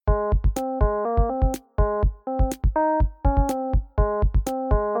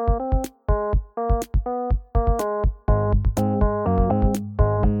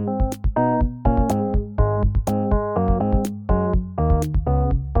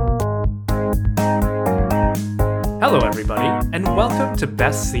Hello, everybody, and welcome to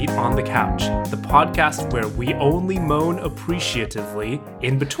Best Seat on the Couch, the podcast where we only moan appreciatively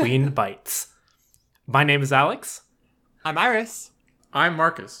in between bites. My name is Alex. I'm Iris. I'm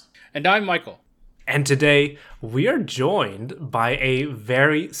Marcus. And I'm Michael. And today, we are joined by a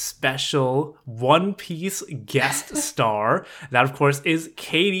very special One Piece guest star. That, of course, is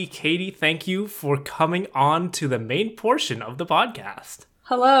Katy. Katy, thank you for coming on to the main portion of the podcast.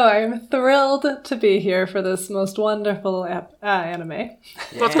 Hello, I'm thrilled to be here for this most wonderful anime.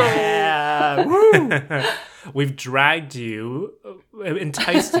 Let's go! Woo! We've dragged you,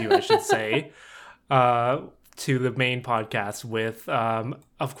 enticed you, I should say, to the main podcast with,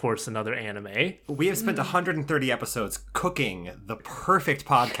 of course, another anime. We have spent 130 episodes cooking the perfect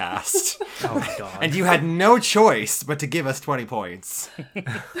podcast. Oh my god. And you had no choice but to give us 20 points.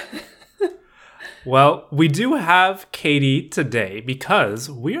 Well, we do have Katy today because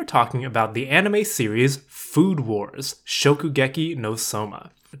we are talking about the anime series Food Wars, Shokugeki no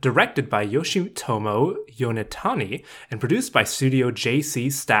Soma. Directed by Yoshitomo Yonetani and produced by Studio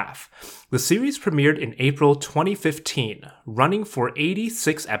JC staff. The series premiered in April 2015, running for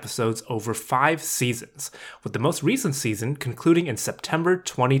 86 episodes over 5 seasons, with the most recent season concluding in September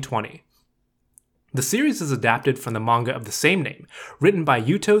 2020. The series is adapted from the manga of the same name, written by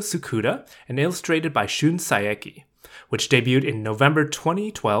Yuto Tsukuda and illustrated by Shun Saeki, which debuted in November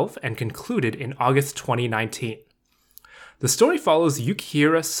 2012 and concluded in August 2019. The story follows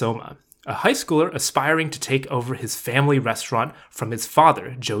Yukihira Soma, a high schooler aspiring to take over his family restaurant from his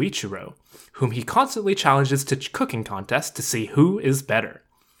father, Joichiro, whom he constantly challenges to cooking contests to see who is better.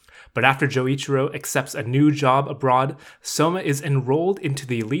 But after Joichiro accepts a new job abroad, Soma is enrolled into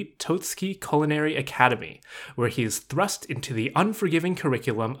the elite Totsuki Culinary Academy, where he is thrust into the unforgiving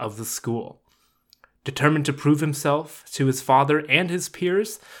curriculum of the school. Determined to prove himself to his father and his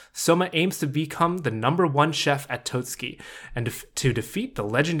peers, Soma aims to become the #1 chef at Totsuki and to defeat the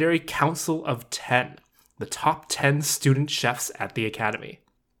legendary Council of 10, the top 10 student chefs at the academy.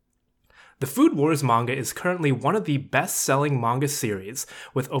 The Food Wars manga is currently one of the best-selling manga series,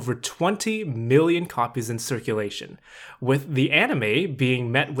 with over 20 million copies in circulation, with the anime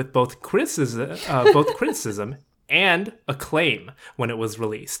being met with both criticism and acclaim when it was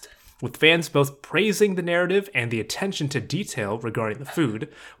released, with fans both praising the narrative and the attention to detail regarding the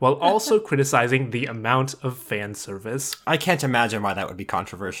food, while also criticizing the amount of fan service. I can't imagine why that would be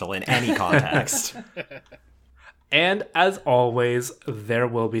controversial in any context. And as always, there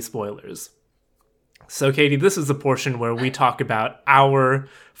will be spoilers. So, Katy, this is the portion where we talk about our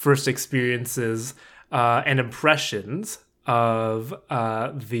first experiences and impressions of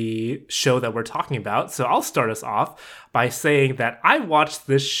the show that we're talking about. So I'll start us off by saying that I watched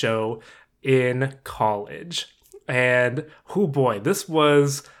this show in college. And, oh boy, this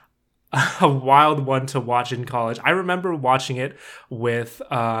was a wild one to watch in college. I remember watching it with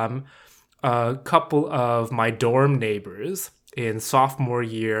a couple of my dorm neighbors in sophomore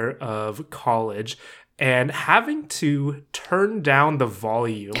year of college and having to turn down the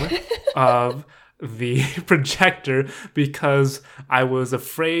volume of the projector because I was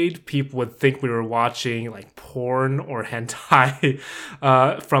afraid people would think we were watching like porn or hentai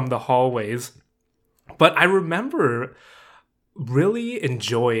from the hallways. But I remember really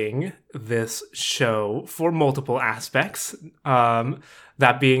enjoying this show for multiple aspects,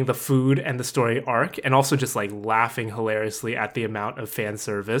 that being the food and the story arc, and also just like laughing hilariously at the amount of fan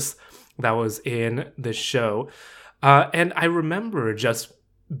service that was in the show. And I remember just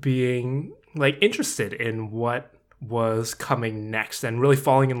being like interested in what was coming next and really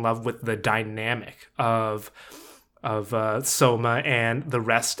falling in love with the dynamic of Soma and the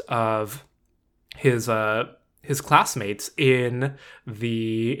rest of his classmates in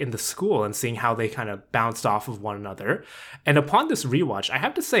the school and seeing how they kind of bounced off of one another. And upon this rewatch, I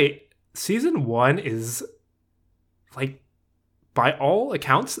have to say season 1 is like by all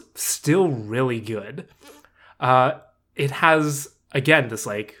accounts still really good. It has again this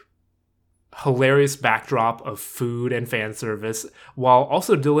like hilarious backdrop of food and fan service while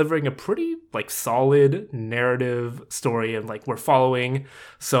also delivering a pretty like solid narrative story. And like we're following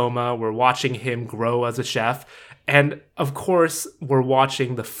Soma, we're watching him grow as a chef, and of course we're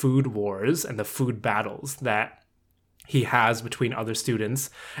watching the food wars and the food battles that he has between other students.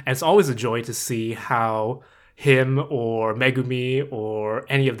 And it's always a joy to see how him or Megumi or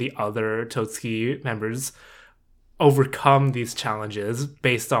any of the other Totsuki members overcome these challenges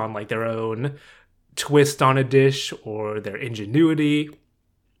based on like their own twist on a dish or their ingenuity.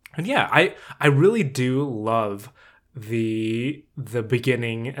 And yeah, I really do love the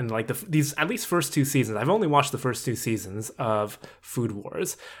beginning and like these at least first 2 seasons. I've only watched the first 2 seasons of Food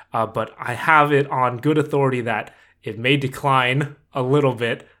Wars, but I have it on good authority that it may decline a little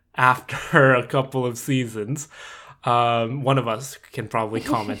bit after a couple of seasons. One of us can probably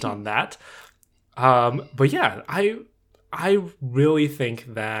comment on that. But yeah, I really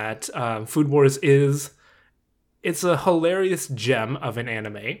think that Food Wars it's a hilarious gem of an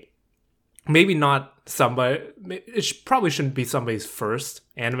anime. Maybe not probably shouldn't be somebody's first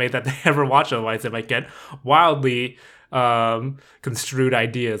anime that they ever watch, otherwise they might get wildly construed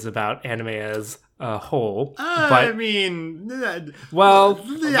ideas about anime as a whole. I mean, well,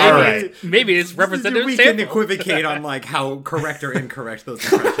 all right. Maybe it's representative. We can equivocate on like how correct or incorrect those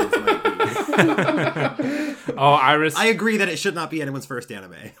impressions might be. Oh, Iris, I agree that it should not be anyone's first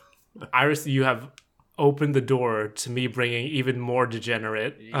anime. Iris, you have opened the door to me bringing even more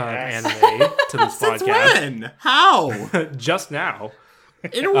degenerate anime to this Since podcast. when? How? Just now.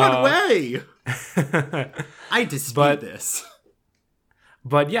 In what way? I dispute this.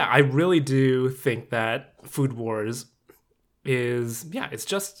 But yeah, I really do think that Food Wars it's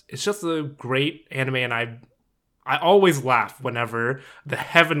just a great anime, and I always laugh whenever the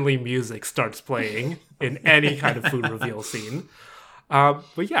heavenly music starts playing in any kind of food reveal scene.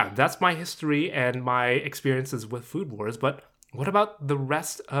 But yeah, that's my history and my experiences with Food Wars. But what about the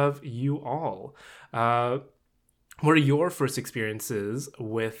rest of you all? What are your first experiences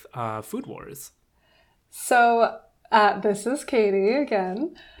with Food Wars? So, this is Katy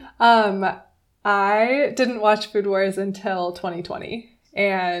again. I didn't watch Food Wars until 2020.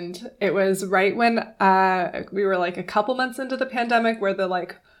 And it was right when we were like a couple months into the pandemic where the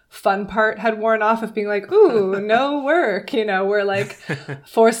like fun part had worn off of being like, ooh, no work, we're like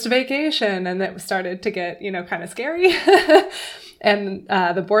forced vacation. And it started to get, kind of scary. And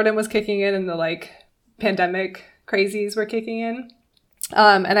the boredom was kicking in and the like pandemic crazies were kicking in.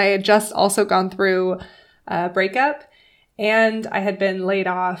 And I had just also gone through a breakup, and I had been laid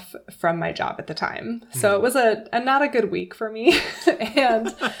off from my job at the time. So it was a not a good week for me.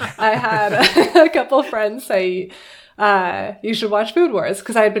 And I had a couple friends say, you should watch Food Wars,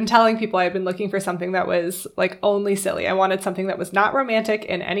 because I had been telling people I had been looking for something that was like only silly. I wanted something that was not romantic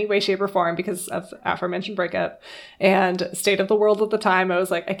in any way, shape, or form because of aforementioned breakup and state of the world at the time. I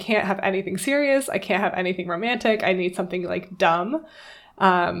was like, I can't have anything serious. I can't have anything romantic. I need something like dumb.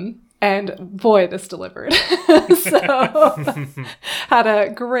 And boy, this delivered. So had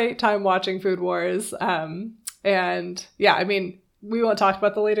a great time watching Food Wars. And yeah, I mean, we won't talk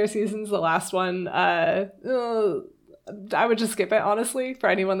about the later seasons. The last one, I would just skip it, honestly, for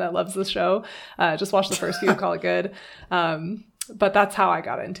anyone that loves the show. Just watch the first few, call it good. But that's how I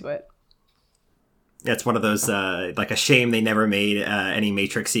got into it. Yeah, it's one of those like a shame they never made any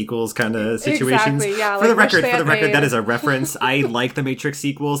Matrix sequels kind of situations. Exactly, yeah. For the record, that is a reference. I like the Matrix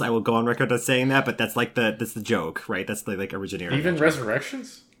sequels. I will go on record as saying that, but that's the joke, right? That's the like originator. Even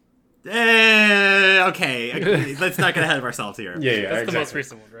Resurrections? Okay. Let's not get ahead of ourselves here. Yeah, That's exactly. the most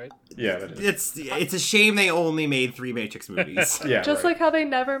recent one, right? Yeah, that is. It's a shame they only made 3 Matrix movies. Yeah, Just right. like how they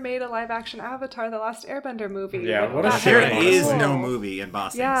never made a live action Avatar, The Last Airbender movie. Yeah, Like, what a that shame. There happened. is Cool. no movie in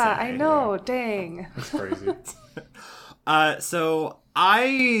Boston. Yeah, I know. Dang. That's crazy. So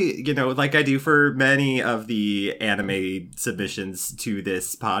I, like I do for many of the anime submissions to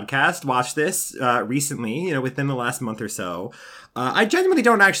this podcast, watched this recently, within the last month or so. I genuinely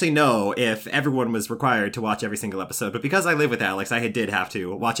don't actually know if everyone was required to watch every single episode, but because I live with Alex, I did have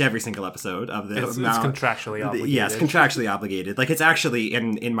to watch every single episode of the It's contractually obligated. Yes, contractually obligated. Like, it's actually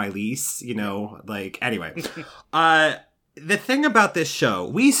in my lease, anyway. The thing about this show,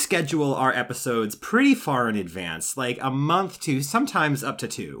 we schedule our episodes pretty far in advance, like a month to sometimes up to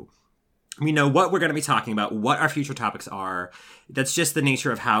 2. We know what we're going to be talking about, what our future topics are. That's just the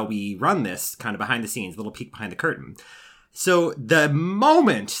nature of how we run this, kind of behind the scenes, little peek behind the curtain. So the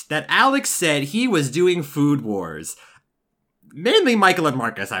moment that Alex said he was doing Food Wars, mainly Michael and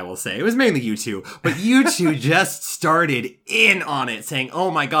Marcus, I will say. It was mainly you two. But you two just started in on it, saying, oh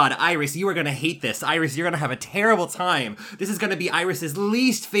my god, Iris, you are going to hate this. Iris, you're going to have a terrible time. This is going to be Iris's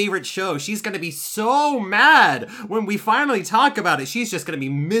least favorite show. She's going to be so mad when we finally talk about it. She's just going to be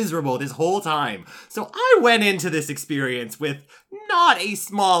miserable this whole time. So I went into this experience with not a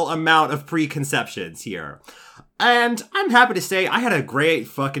small amount of preconceptions here. And I'm happy to say I had a great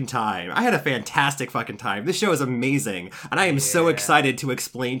fucking time. I had a fantastic fucking time. This show is amazing. And I am so excited to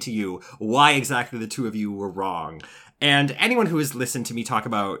explain to you why exactly the two of you were wrong. And anyone who has listened to me talk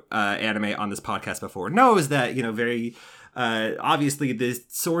about anime on this podcast before knows that, very obviously the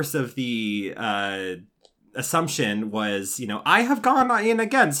source of the assumption was, I have gone in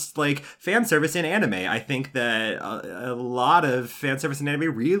against like fan service in anime. I think that a lot of fan service in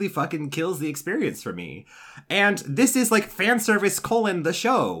anime really fucking kills the experience for me. And this is like fan service : the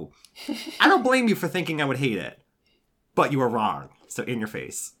show. I don't blame you for thinking I would hate it. but you were wrong. So in your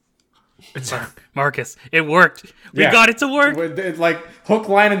face. Marcus, it worked. We got it to work. It's like hook,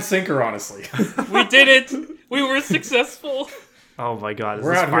 line, and sinker, honestly. We did it. We were successful. Oh my god, is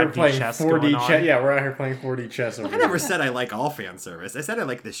We're this out here 5D playing chess 4D going on? chess. Yeah, we're out here playing 4D chess. Over I never said I like all fan service. I said I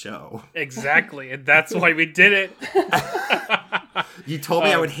like the show. Exactly, and that's why we did it. You told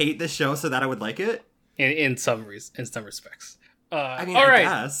me I would hate this show so that I would like it? In some respects. I mean, all right.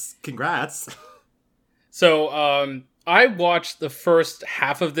 I guess. Congrats. So, I watched the first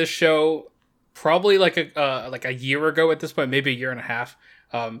half of this show probably like a year ago at this point, maybe a year and a half.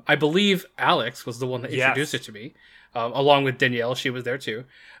 I believe Alex was the one that introduced it to me, along with Danielle. She was there too.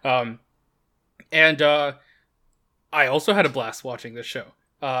 And I also had a blast watching this show.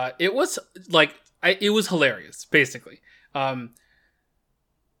 It was like, it was hilarious, basically. And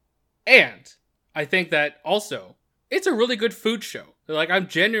I think that also it's a really good food show. Like, I'm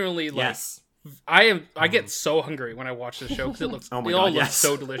genuinely like, Yes. I get so hungry when I watch this show because it looks, Oh my it all God, looks yes.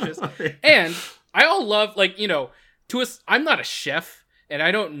 so delicious. And I all love, like, you know, I'm not a chef and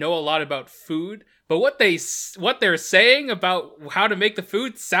I don't know a lot about food, but what they're saying about how to make the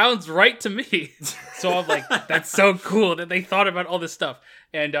food sounds right to me. So I'm like, that's so cool that they thought about all this stuff.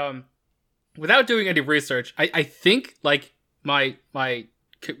 And without doing any research, I think like my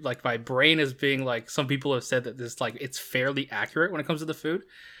brain is being like, some people have said that this, like, it's fairly accurate when it comes to the food.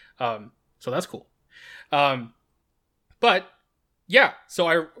 So that's cool. But yeah, so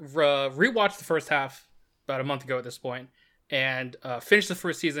I rewatched the first half about a month ago at this point and finished the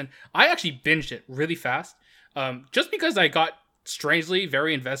first season. I actually binged it really fast, just because I got strangely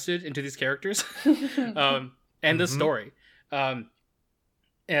very invested into these characters and the story. Yeah,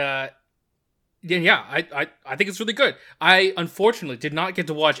 I think it's really good. I unfortunately did not get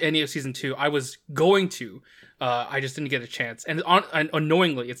to watch any of season 2. I was going to, I just didn't get a chance. And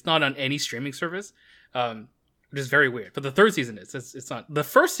unknowingly, it's not on any streaming service, which is very weird. But the third season is. It's not. The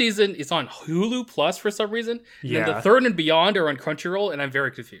first season is on Hulu Plus for some reason. And then the third and beyond are on Crunchyroll, and I'm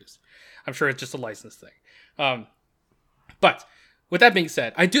very confused. I'm sure it's just a license thing. But with that being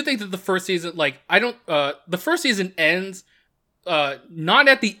said, I do think that the first season, the first season ends not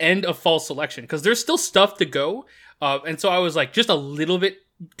at the end of fall selection, because there's still stuff to go, and so I was like just a little bit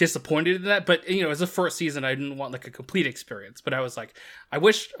disappointed in that. But you know, as the first season, I didn't want like a complete experience, but I was like, I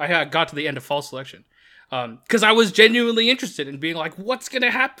wish I had got to the end of fall selection, because I was genuinely interested in being like, what's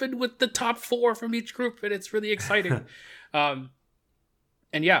gonna happen with the top 4 from each group, and it's really exciting. And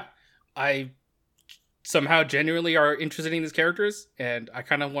yeah, I somehow genuinely are interested in these characters, and I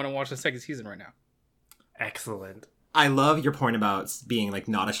kind of want to watch the second season right now. Excellent. I love your point about being like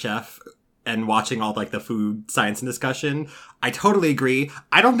not a chef and watching all like the food science and discussion. I totally agree.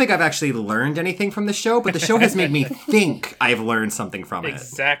 I don't think I've actually learned anything from the show, but the show has made me think I've learned something from it.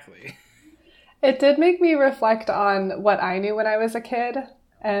 Exactly. It did make me reflect on what I knew when I was a kid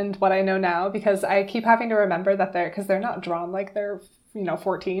and what I know now, because I keep having to remember that they're not drawn like they're,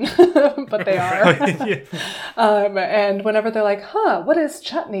 14, but they are. And whenever they're like, what is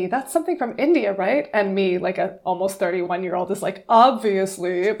chutney? That's something from India, right? And me, like a almost 31-year-old, is like,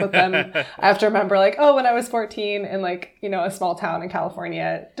 obviously. But then I have to remember, like, when I was 14 in like, a small town in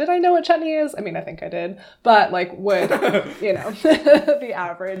California, did I know what chutney is? I mean, I think I did. But like, would, the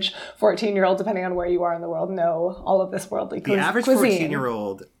average 14-year-old, depending on where you are in the world, know all of this worldly The average cuisine?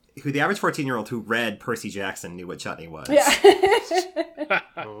 14-year-old who read Percy Jackson knew what chutney was. Yeah.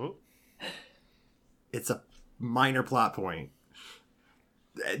 It's a minor plot point.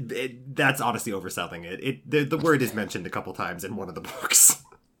 That's honestly overselling it. The word is mentioned a couple times in one of the books.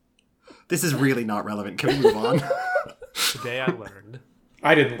 This is really not relevant. Can we move on? Today I learned.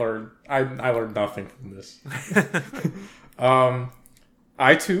 I didn't learn. I learned nothing from this.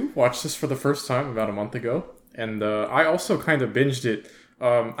 I too watched this for the first time about a month ago, and I also kind of binged it.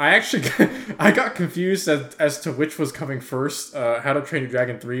 I got confused as to which was coming first, How to Train Your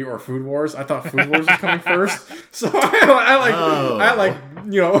Dragon 3 or Food Wars. I thought Food Wars was coming first, so I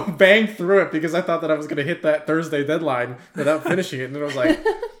banged through it because I thought that I was going to hit that Thursday deadline without finishing it, and then I was like,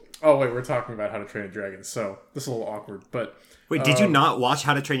 oh wait, we're talking about How to Train Your Dragon, so this is a little awkward. But wait, did you not watch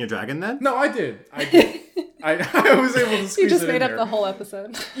How to Train Your Dragon then? No, I did. I was able to squeeze it in. You just made up there. the whole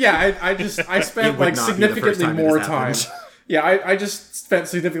episode. Yeah, I spent like significantly more time. Yeah, I just spent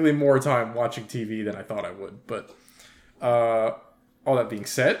significantly more time watching TV than I thought I would. But all that being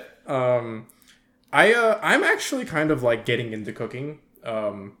said, I'm actually kind of like getting into cooking.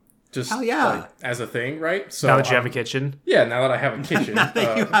 Just hell yeah. like, as a thing, right? So Now that you have a kitchen. Yeah, now that I have a kitchen. Now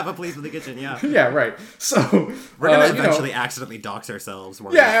that you have a place with a kitchen, yeah. Yeah, right. So we're gonna eventually accidentally dox ourselves.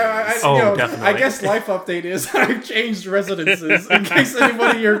 Definitely. I guess life update is I've changed residences in case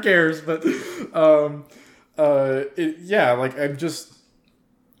anybody here cares. But like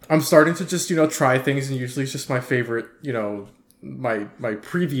I'm starting to just, try things, and usually it's just my favorite, my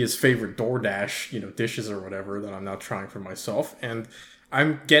previous favorite DoorDash, dishes or whatever that I'm now trying for myself. And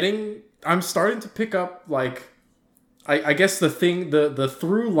I'm starting to pick up, like, I guess the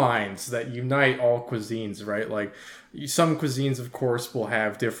through lines that unite all cuisines, right? Like, some cuisines, of course, will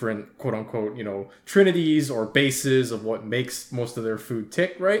have different, quote unquote, trinities or bases of what makes most of their food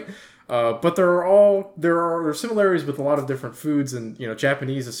tick, right? But there are similarities with a lot of different foods, and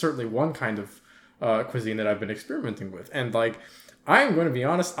Japanese is certainly one kind of cuisine that I've been experimenting with. And like, I am going to be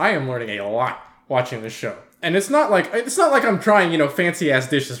honest, I am learning a lot watching this show. And it's not like I'm trying fancy ass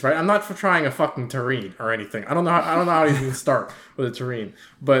dishes, right? I'm not trying a fucking terrine or anything. I don't know how to even start with a terrine.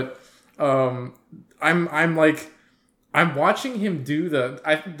 But I'm watching him do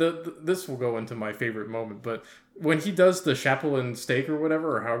this will go into my favorite moment, but when he does the chapelin steak or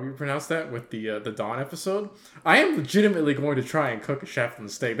whatever, or however you pronounce that, with the Dawn episode, I am legitimately going to try and cook a chapelin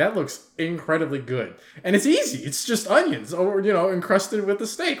steak. That looks incredibly good, and it's easy. It's just onions, or encrusted with the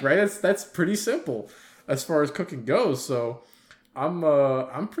steak, right? That's pretty simple as far as cooking goes. So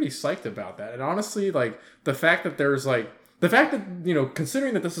I'm pretty psyched about that. And honestly, like, the fact that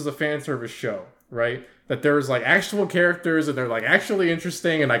considering that this is a fan service show, right? That there's like actual characters and they're like actually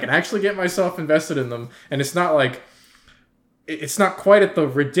interesting and I can actually get myself invested in them. And it's not quite at the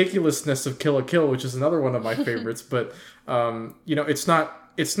ridiculousness of Kill la Kill, which is another one of my favorites, but it's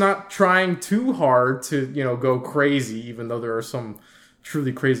not trying too hard to, go crazy, even though there are some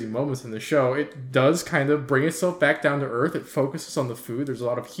truly crazy moments in the show. It does kind of bring itself back down to earth. It focuses on the food. There's a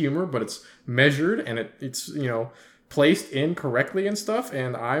lot of humor, but it's measured and it's placed in correctly and stuff,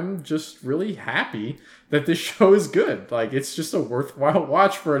 and I'm just really happy that this show is good. Like, it's just a worthwhile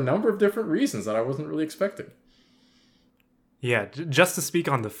watch for a number of different reasons that I wasn't really expecting. Yeah, just to speak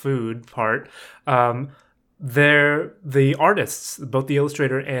on the food part, the artists, both the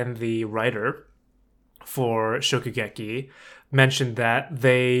illustrator and the writer for Shokugeki, mentioned that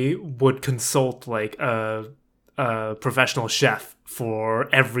they would consult like a professional chef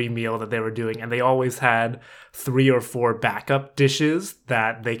for every meal that they were doing, and they always had 3 or 4 backup dishes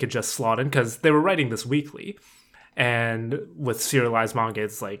that they could just slot in, because they were writing this weekly, and with serialized manga,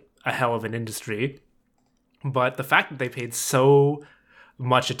 it's like a hell of an industry. But the fact that they paid so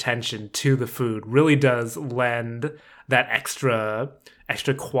much attention to the food really does lend that extra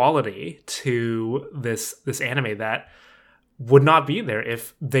quality to this anime that would not be there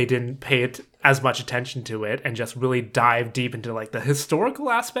if they didn't pay it as much attention to it and just really dive deep into like the historical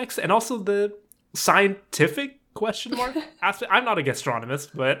aspects and also the scientific question mark aspect. I'm not a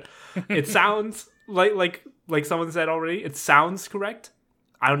gastronomist, but it sounds like someone said already, it sounds correct.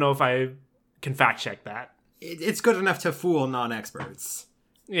 I don't know if I can fact check that. It's good enough to fool non-experts.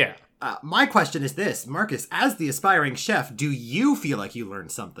 Yeah. My question is this, Marcus, as the aspiring chef, do you feel like you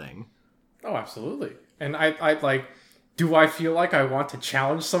learned something? Oh, absolutely. And I like, do I feel like I want to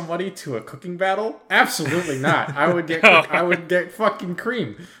challenge somebody to a cooking battle? Absolutely not. I would get fucking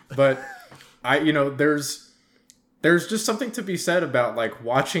cream. But there's just something to be said about like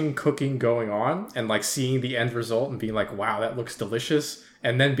watching cooking going on and like seeing the end result and being like, wow, that looks delicious.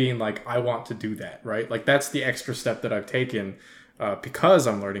 And then being like, I want to do that, right? Like, that's the extra step that I've taken because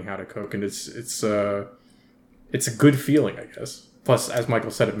I'm learning how to cook, and it's a good feeling, I guess. Plus, as Michael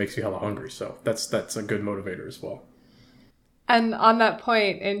said, it makes you hella hungry, so that's a good motivator as well. And on that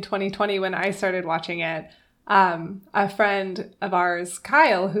point, in 2020, when I started watching it, a friend of ours,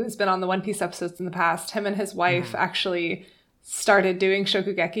 Kyle, who's been on the One Piece episodes in the past, him and his wife actually started doing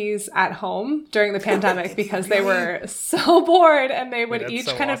shokugekis at home during the pandemic because they were so bored, and they would each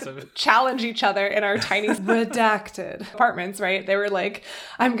of challenge each other in our tiny redacted apartments, right? They were like,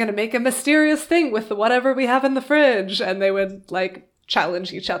 I'm going to make a mysterious thing with whatever we have in the fridge. And they would like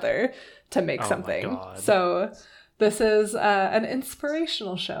challenge each other to make something. So this is an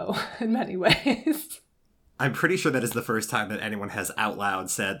inspirational show in many ways. I'm pretty sure that is the first time that anyone has out loud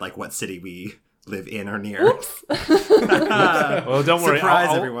said like what city we live in or near. Oops. Well, don't worry.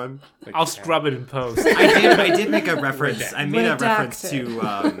 Surprise, everyone. I'll scrub it in post. I did make a reference. I made a reference to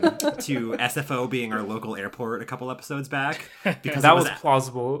SFO being our local airport a couple episodes back because that was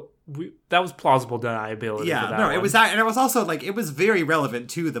plausible. That was plausible deniability. Yeah, for that no, one. it was that, and it was also like it was very relevant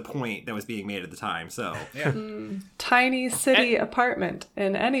to the point that was being made at the time. So yeah, tiny city apartment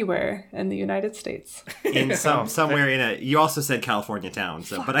in anywhere in the United States. In somewhere in a. You also said California town,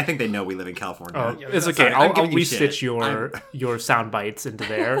 so but I think they know we live in California. Oh, it's okay. Sorry, I'll restitch your sound bites into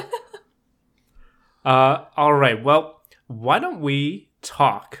there. All right. Well, why don't we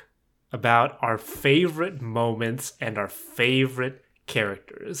talk about our favorite moments and our favorite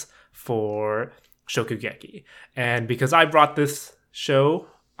characters for Shokugeki. And because I brought this show,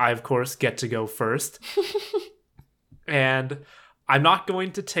 I of course get to go first. And I'm not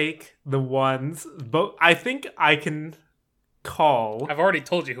going to take the ones, but I think I can call. I've already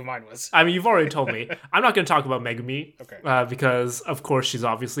told you who mine was. I mean, you've already told me. I'm not going to talk about Megumi. Okay. Because, of course, she's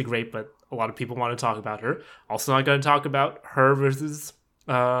obviously great, but a lot of people want to talk about her. Also not going to talk about her versus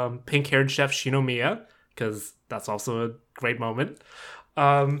pink-haired chef Shinomiya, because that's also a great moment.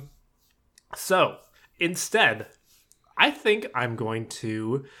 So, instead, I think I'm going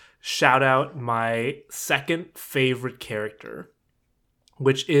to shout out my second favorite character,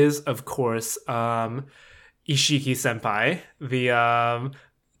 which is, of course, Ishiki Senpai, the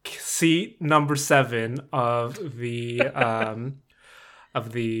seat number 7 of the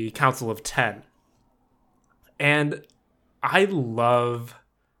Council of 10. And I love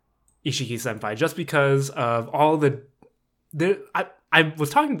Ishiki Senpai just because of all the... I was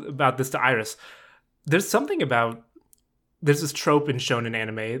talking about this to Iris. There's something about... There's this trope in shonen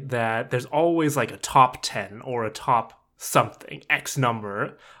anime that there's always like a top 10 or a top something, X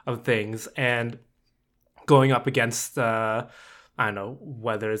number of things, and going up against, I don't know,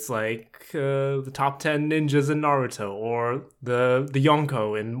 whether it's like the top 10 ninjas in Naruto or the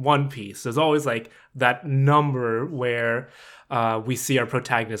Yonko in One Piece. There's always like that number where we see our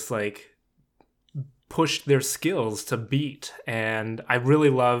protagonists like push their skills to beat. And I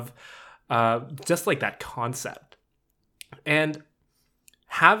really love just like that concept. And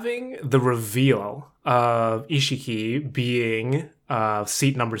having the reveal of Ishiki being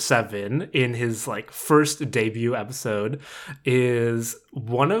seat number 7 in his like first debut episode is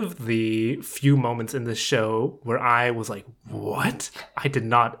one of the few moments in the show where I was like, what? I did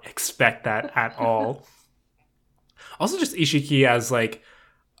not expect that at all. Also just Ishiki as like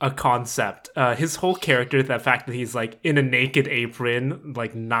a concept. His whole character, the fact that he's like in a naked apron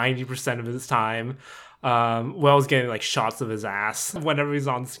like 90% of his time. Wells getting like shots of his ass whenever he's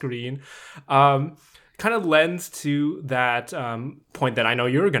on screen. Kind of lends to that point that I know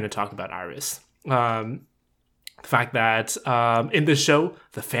you're going to talk about, Iris. The fact that in this show,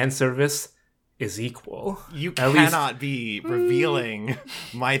 the fan service is equal. You At cannot be revealing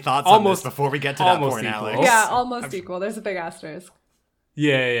my thoughts on this before we get to that point, equal. Alex. Yeah, almost equal. There's a big asterisk.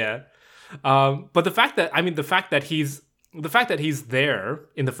 Yeah. But the fact that he's there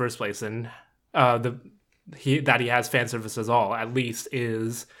in the first place and that he has fan service at all, at least,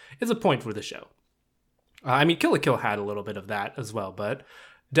 is a point for the show. I mean, Kill la Kill had a little bit of that as well, but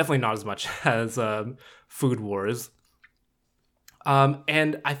definitely not as much as Food Wars.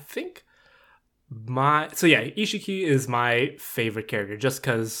 And I think Ishiki is my favorite character just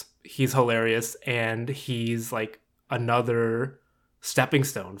because he's hilarious and he's like another stepping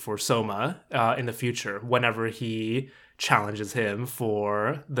stone for Soma in the future whenever he challenges him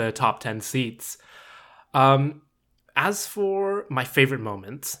for the top 10 seats. As for my favorite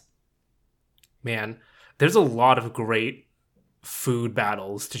moments, man, there's a lot of great food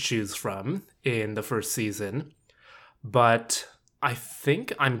battles to choose from in the first season, but I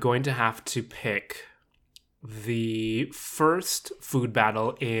think I'm going to have to pick the first food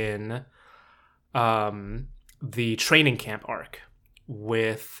battle in the training camp arc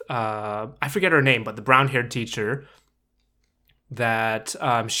with, I forget her name, but the brown-haired teacher that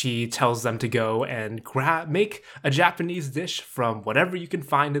she tells them to go and make a Japanese dish from whatever you can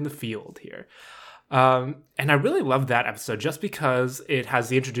find in the field here. And I really love that episode just because it has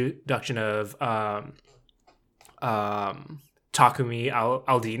the introduction of Takumi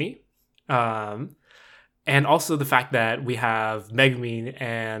Aldini. And also the fact that we have Megumi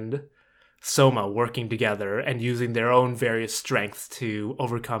and Soma working together and using their own various strengths to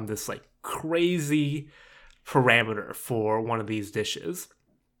overcome this like crazy parameter for one of these dishes.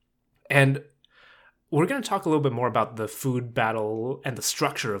 And we're going to talk a little bit more about the food battle and the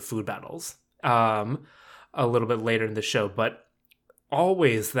structure of food battles a little bit later in the show, but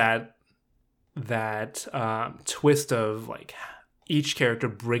always that twist of like each character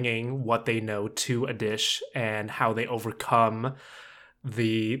bringing what they know to a dish and how they overcome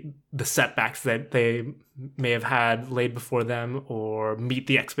the setbacks that they may have had laid before them or meet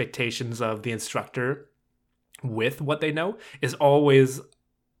the expectations of the instructor with what they know is always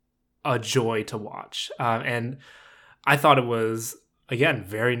a joy to watch. And I thought it was, again,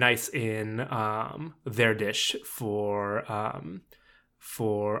 very nice in their dish for I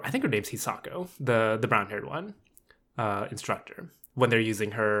think her name's Hisako, the brown-haired one, instructor, when they're using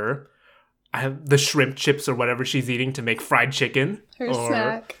the shrimp chips or whatever she's eating to make fried chicken. Her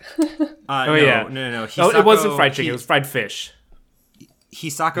snack. No. Hisako, it wasn't fried chicken, it was fried fish.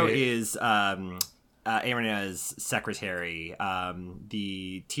 Hisako is Arena's secretary.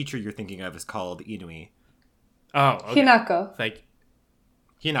 The teacher you're thinking of is called Inui. Oh, okay. Hinako. Thank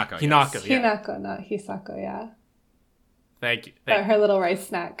Hinako. Hinako. Yes. Yeah. Hinako, not Hisako, yeah. Thank you. But her little rice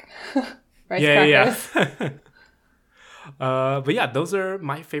snack. Rice Yeah. crackers. But yeah, those are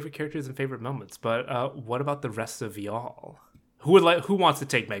my favorite characters and favorite moments. But what about the rest of y'all? Who wants to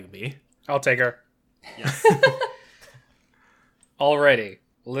take Megumi? I'll take her. Yes. Already.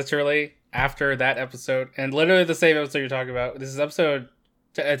 Literally, after that episode, and literally the same episode you're talking about, this is episode,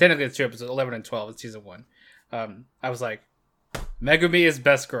 technically it's 2 episodes, 11 and 12, it's season 1. I was like, Megumi is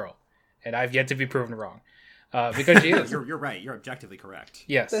best girl. And I've yet to be proven wrong. Because she is. You're right. You're objectively correct.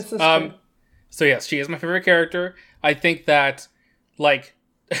 Yes. This is true. So yes, she is my favorite character. I think that, like,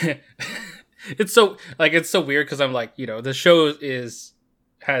 it's so weird because I'm like, the show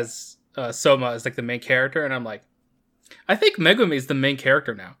has Soma as like the main character, and I'm like, I think Megumi is the main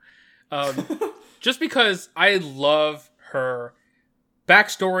character now, just because I love her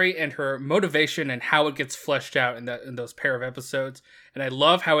backstory and her motivation and how it gets fleshed out in those pair of episodes, and I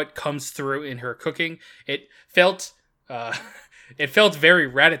love how it comes through in her cooking. It felt very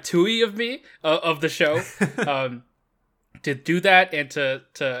Ratatouille of me of the show. To do that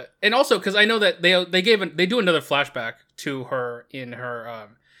and also because I know that they do another flashback to her in her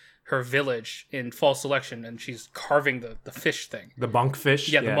village in Fall Selection, and she's carving the fish thing, The monkfish?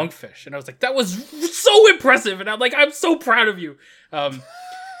 the monkfish, and I was like, that was so impressive, and I'm like, I'm so proud of you,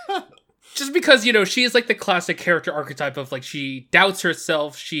 just because she is like the classic character archetype of like, she doubts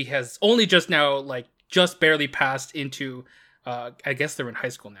herself, she has only just now like just barely passed into I guess they're in high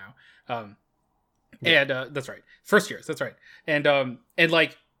school now. And that's right. First years, that's right. And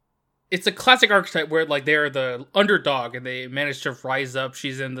like, it's a classic archetype where like they're the underdog and they manage to rise up.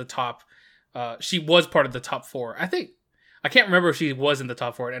 She's in the top. She was part of the top 4. I think. I can't remember if she was in the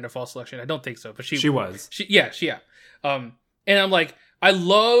top 4 at end of Fall Selection. I don't think so, but she was. Yeah. And I'm like, I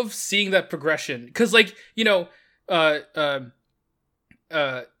love seeing that progression because like,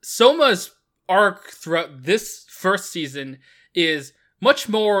 Soma's arc throughout this first season is much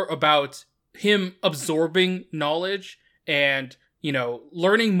more about him absorbing knowledge and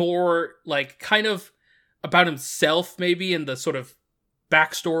learning more like kind of about himself maybe in the sort of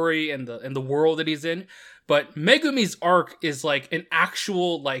backstory and the world that he's in. But Megumi's arc is like an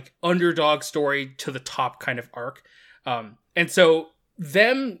actual like underdog story to the top kind of arc, and so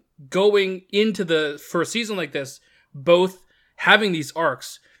them going into the first season like this, both having these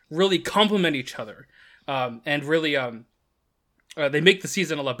arcs really complement each other, and really they make the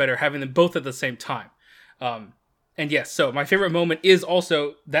season a lot better having them both at the same time. And yes, so my favorite moment is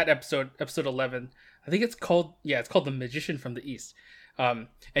also that episode 11. I think it's called The Magician from the East. And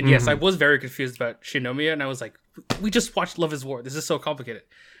yes, I was very confused about Shinomiya, and I was like, we just watched Love is War. This is so complicated.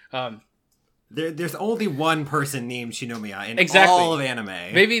 There's only one person named Shinomiya in Exactly. all of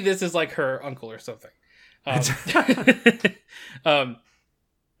anime. Maybe this is like her uncle or something. And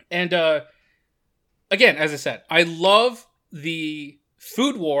again, as I said, I love the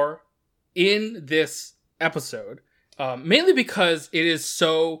food war in this episode, mainly because it is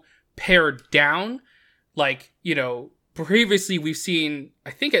so pared down. Like, previously we've seen,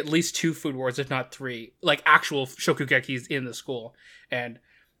 I think, at least 2 food wars, if not 3, like actual Shokugekis in the school. And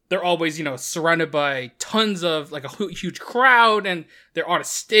they're always, surrounded by tons of, like, a huge crowd, and they're on a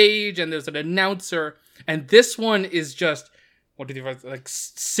stage, and there's an announcer. And this one is just, 1, 2, 3, 4, like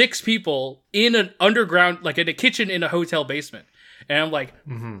 6 people in an underground, like in a kitchen in a hotel basement. And I'm like,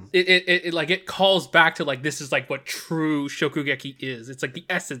 it calls back to like, this is like what true Shokugeki is. It's like the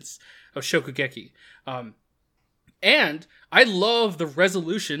essence of Shokugeki. And I love the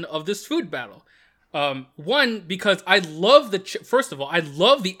resolution of this food battle. One, because I love first of all, I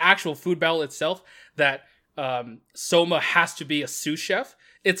love the actual food battle itself, that Soma has to be a sous chef.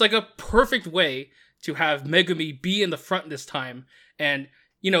 It's like a perfect way to have Megumi be in the front this time. And,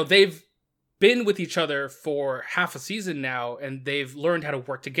 they've been with each other for half a season now, and they've learned how to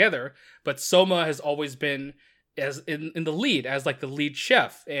work together. But Soma has always been as in the lead, as like the lead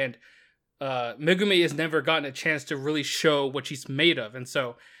chef. And Megumi has never gotten a chance to really show what she's made of. And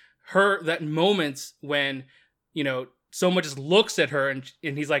so that moment when, Soma just looks at her and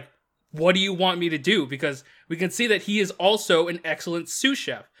he's like, what do you want me to do? Because we can see that he is also an excellent sous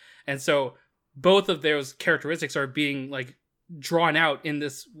chef. And so both of those characteristics are being like drawn out in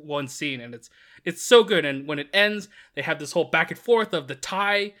this one scene, and it's so good. And when it ends, they have this whole back and forth of the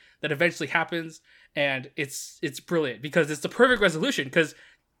tie that eventually happens, and it's brilliant because it's the perfect resolution, because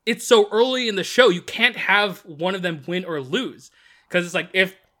it's so early in the show, you can't have one of them win or lose, because it's like,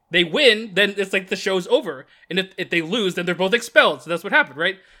 if they win, then it's like the show's over. And if they lose, then they're both expelled. So that's what happened,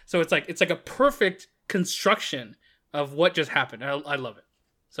 right? So it's like a perfect construction of what just happened. I love it.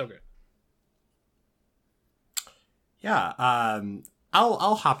 So good. Yeah,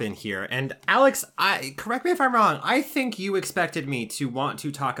 I'll hop in here. And Alex, correct me if I'm wrong, I think you expected me to want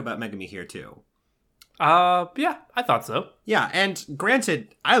to talk about Megami here too. Yeah, I thought so. Yeah, and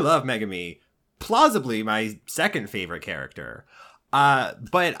granted, I love Megami, plausibly my second favorite character.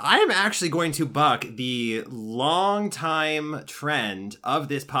 But I'm actually going to buck the long-time trend of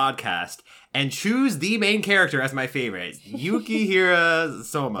this podcast and choose the main character as my favorite. Yukihira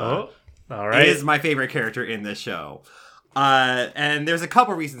Soma all right. is my favorite character in this show. And there's a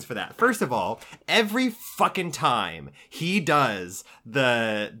couple reasons for that. First of all, every fucking time he does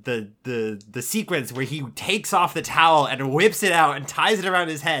the sequence where he takes off the towel and whips it out and ties it around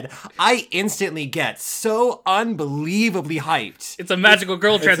his head, I instantly get so unbelievably hyped. It's a magical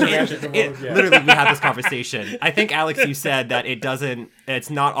girl transformation. Literally, we had this conversation. I think, Alex, you said that it's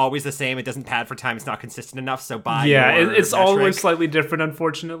not always the same. It doesn't pad for time. It's not consistent enough. So by it's metric, always slightly different,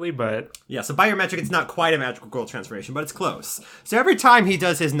 unfortunately, but... Yeah, so by your metric, it's not quite a magical girl transformation, but it's close. So every time he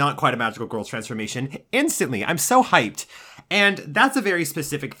does his not quite a magical girl transformation, instantly, I'm so hyped. And that's a very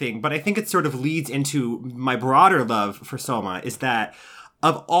specific thing, but I think it sort of leads into my broader love for Soma, is that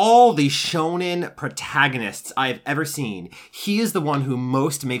of all the shonen protagonists I've ever seen, he is the one who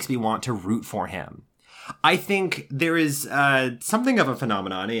most makes me want to root for him. I think there is something of a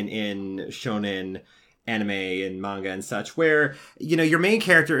phenomenon in shonen anime and manga and such where, your main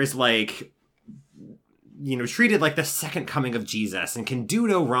character is like, treated like the second coming of Jesus and can do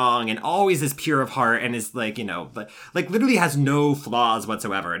no wrong and always is pure of heart and is like, literally has no flaws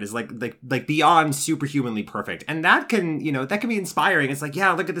whatsoever. It is like beyond superhumanly perfect. And that can be inspiring. It's like,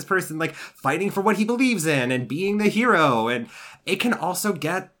 yeah, look at this person like fighting for what he believes in and being the hero. And it can also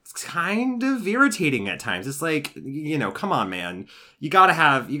get kind of irritating at times. It's like, come on, man, you gotta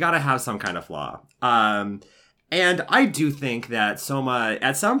have some kind of flaw. And I do think that Soma,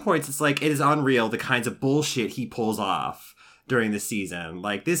 at some points, it's like, it is unreal the kinds of bullshit he pulls off during the season.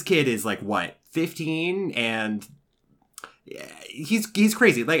 Like, this kid is like, what, 15? And he's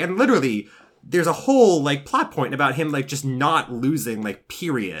crazy. Like, and literally, there's a whole, like, plot point about him, like, just not losing, like,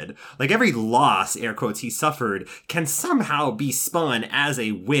 period. Like, every loss, air quotes, he suffered can somehow be spun as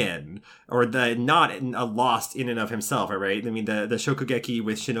a win. Or not a loss in and of himself, right? I mean, the Shokugeki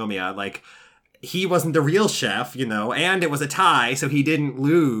with Shinomiya, like... He wasn't the real chef, and it was a tie, so he didn't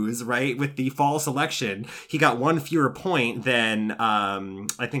lose, right? With the fall selection, he got one fewer point than,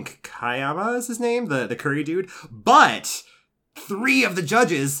 I think Kayama is his name, the curry dude. But 3 of the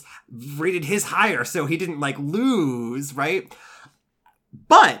judges rated his higher, so he didn't, lose, right?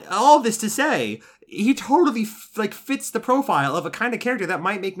 But all this to say, he totally, fits the profile of a kind of character that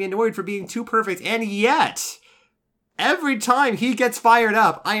might make me annoyed for being too perfect, and yet... Every time he gets fired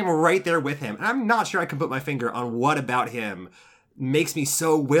up, I am right there with him. And I'm not sure I can put my finger on what about him makes me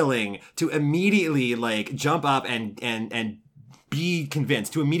so willing to immediately, jump up and be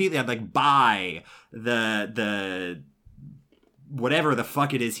convinced, to immediately, buy the whatever the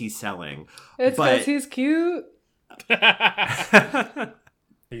fuck it is he's selling. It's because he's cute.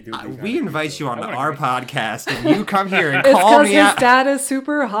 We invite you on our podcast, and you come here and call me out. His dad is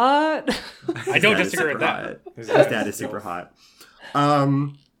super hot. I don't disagree with that. His dad is super hot.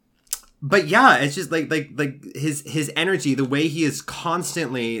 But yeah, it's just like his energy, the way he is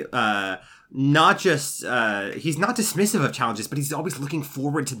constantly not just he's not dismissive of challenges, but he's always looking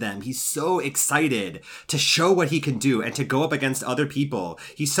forward to them. He's so excited to show what he can do and to go up against other people.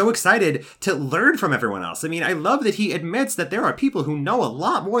 He's so excited to learn from everyone else. I mean, I love that he admits that there are people who know a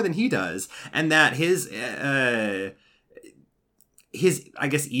lot more than he does, and that his I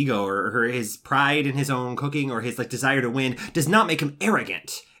guess ego or his pride in his own cooking or his desire to win does not make him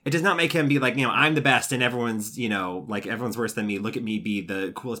arrogant. It does not make him be like, I'm the best and everyone's, everyone's worse than me. Look at me be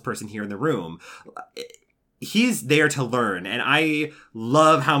the coolest person here in the room. He's there to learn. And I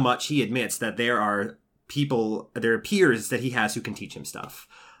love how much he admits that there are peers that he has who can teach him stuff.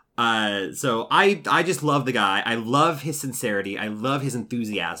 So I just love the guy. I love his sincerity. I love his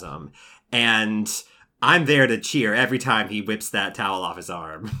enthusiasm. And I'm there to cheer every time he whips that towel off his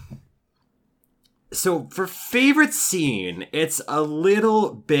arm. So for favorite scene, it's a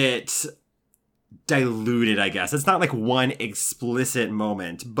little bit diluted, I guess. It's not one explicit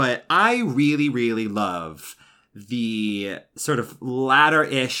moment, but I really, really love the sort of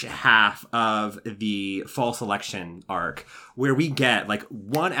latter-ish half of the fall selection arc, where we get like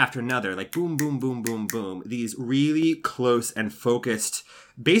one after another, like boom, boom, boom, boom, boom, these really close and focused,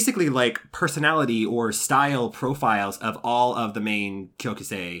 basically like personality or style profiles of all of the main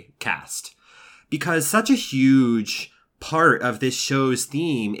Kyokusei cast. Because such a huge part of this show's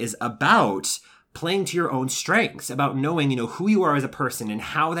theme is about playing to your own strengths, about knowing, who you are as a person and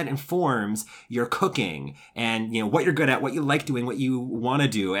how that informs your cooking and, what you're good at, what you like doing, what you want to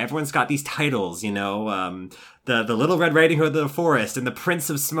do. Everyone's got these titles, the Little Red Riding Hood of the Forest and the Prince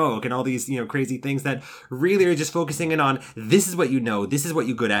of Smoke and all these, crazy things that really are just focusing in on this is what you know, this is what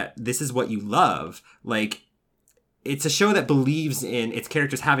you're good at, this is what you love. Like, it's a show that believes in its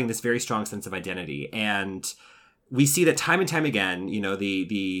characters having this very strong sense of identity. And we see that time and time again,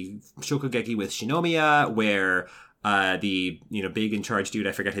 the Shokugeki with Shinomiya, where the big in charge dude,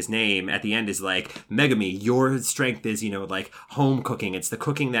 I forget his name, at the end is like, Megami, your strength is like home cooking. It's the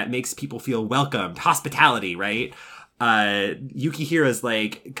cooking that makes people feel welcomed, hospitality, right? Yukihira's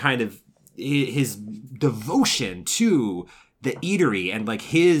like kind of his devotion to the eatery and like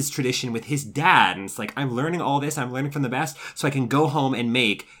his tradition with his dad, and it's like, I'm learning all this, I'm learning from the best, so I can go home and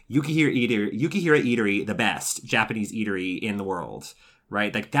make Yukihira Eatery the best Japanese eatery in the world,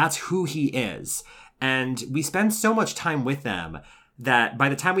 right? Like, that's who he is. And we spend so much time with them that by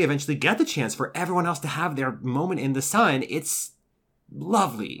the time we eventually get the chance for everyone else to have their moment in the sun, it's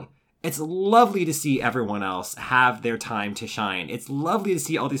lovely. It's lovely to see everyone else have their time to shine. It's lovely to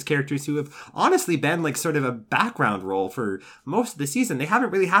see all these characters who have honestly been like sort of a background role for most of the season. They haven't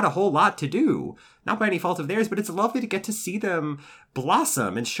really had a whole lot to do, not by any fault of theirs, but it's lovely to get to see them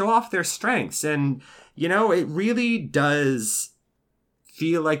blossom and show off their strengths. And, it really does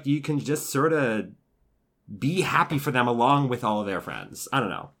feel like you can just sort of be happy for them along with all of their friends. I don't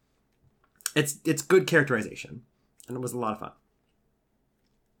know. It's good characterization, and it was a lot of fun.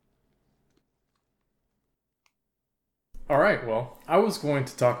 All right, well, I was going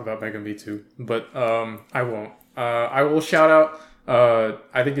to talk about Megami too, but I won't. I will shout out.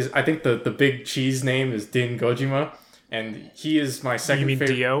 I think the big cheese name is Din Gojima, and he is my second. You mean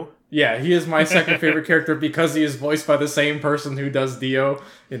favorite. Dio? Yeah, he is my second favorite character because he is voiced by the same person who does Dio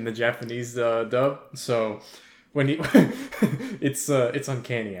in the Japanese dub. So when he, it's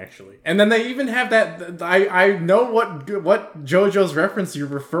uncanny actually. And then they even have that. I know what JoJo's reference you're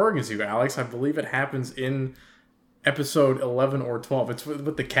referring to, Alex. I believe it happens in episode 11 or 12. It's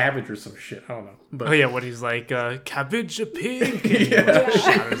with the cabbage or some shit. I don't know. But oh yeah, what he's like, cabbage a pig. Yeah.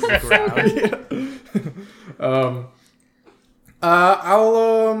 Shatters the ground.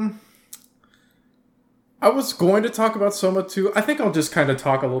 I was going to talk about Soma too. I think I'll just kind of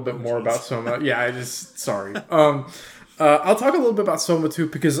talk a little bit more about Soma. Yeah, sorry. I'll talk a little bit about Soma too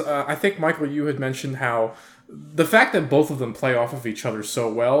because I think, Michael, you had mentioned how the fact that both of them play off of each other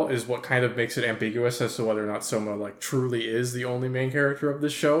so well is what kind of makes it ambiguous as to whether or not Soma like truly is the only main character of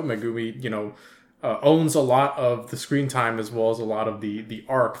this show. Megumi, owns a lot of the screen time as well as a lot of the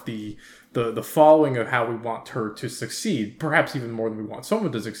arc, the following of how we want her to succeed, perhaps even more than we want Soma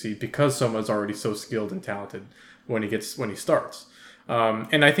to succeed, because Soma is already so skilled and talented when he starts.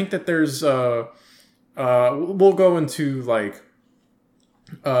 And I think that there's we'll go into like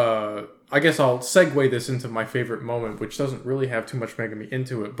I guess I'll segue this into my favorite moment, which doesn't really have too much Megami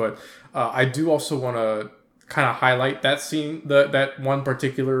into it, but I do also want to kind of highlight that scene, that one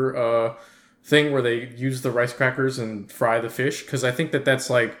particular thing where they use the rice crackers and fry the fish, because I think that's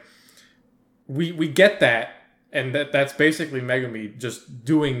like we get that, and that's basically Megami just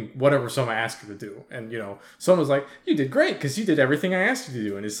doing whatever Soma asked her to do. And Soma's like, you did great because you did everything I asked you to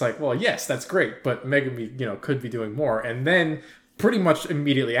do, and it's like, well, yes, that's great, but Megami could be doing more. And then pretty much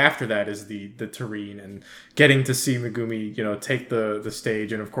immediately after that is the terrain and getting to see Megumi, take the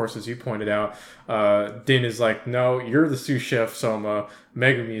stage. And of course, as you pointed out, Din is like, no, you're the sous chef, Soma.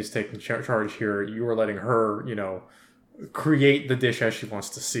 Megumi is taking charge here. You are letting her, create the dish as she wants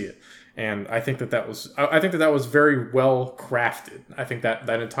to see it. And I think that was very well crafted. I think that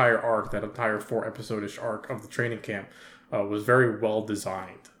entire arc, that entire 4 episode-ish arc of the training camp was very well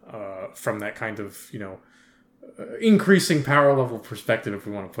designed from that kind of, increasing power level perspective, if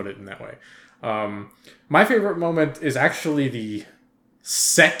we want to put it in that way. My favorite moment is actually the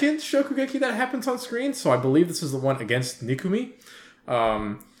second Shokugeki that happens on screen. So I believe this is the one against Nikumi.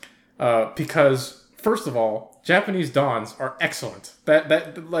 Because first of all, Japanese dons are excellent.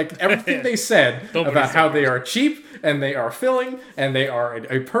 That like everything they said about how they are cheap and they are filling and they are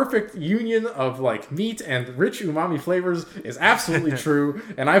a perfect union of like meat and rich umami flavors is absolutely true.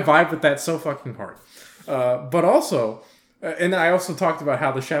 And I vibe with that so fucking hard. But also, And I also talked about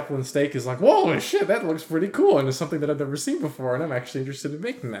how the chaplain steak is like, whoa, shit, that looks pretty cool, and it's something that I've never seen before, and I'm actually interested in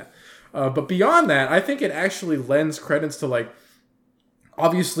making that. But beyond that, I think it actually lends credence to, like,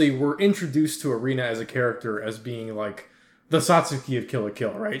 obviously we're introduced to Arena as a character as being, like, the Satsuki of Kill la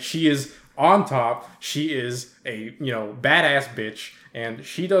Kill, right? She is on top. She is a, badass bitch, and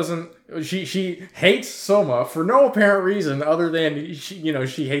she hates Soma for no apparent reason other than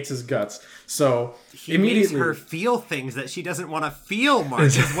she hates his guts. So he makes her feel things that she doesn't want to feel,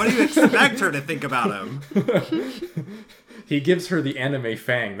 Marcus. What do you expect her to think about him? He gives her the anime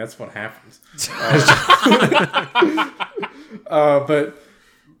fang. That's what happens. But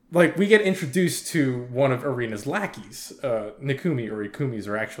like, we get introduced to one of Arena's lackeys, Nikumi, or Ikumi is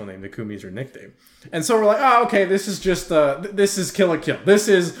her actual name. Nikumi is her nickname. And so we're like, oh, okay, this is just, this is Kill la Kill. This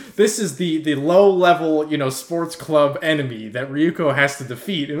is the low-level, sports club enemy that Ryuko has to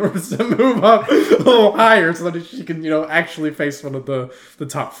defeat in order to move up a little higher so that she can, actually face one of the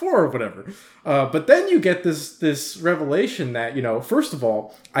top four or whatever. But then you get this revelation that, first of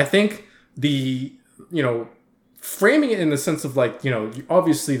all, I think the, framing it in the sense of, like,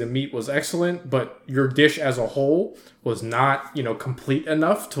 obviously the meat was excellent, but your dish as a whole was not, complete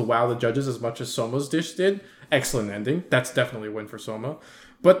enough to wow the judges as much as Soma's dish did. Excellent ending. That's definitely a win for Soma.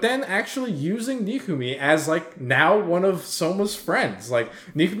 But then actually using Nikumi as, like, now one of Soma's friends. Like,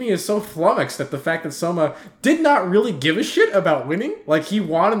 Nikumi is so flummoxed at the fact that Soma did not really give a shit about winning. Like, he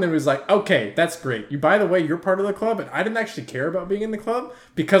won and then was like, okay, that's great. By the way, you're part of the club, and I didn't actually care about being in the club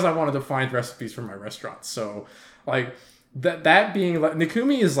because I wanted to find recipes for my restaurant. So, like, that being, like,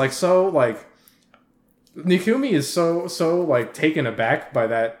 Nikumi is so like taken aback by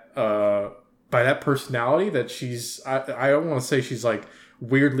that personality that she's, I don't want to say she's, like,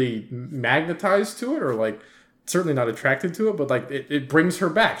 weirdly magnetized to it, or, like, certainly not attracted to it, but, like, it brings her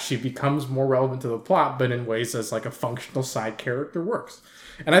back. She becomes more relevant to the plot, but in ways as, like, a functional side character works.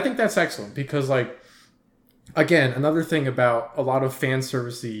 And I think that's excellent because, like, again, another thing about a lot of fan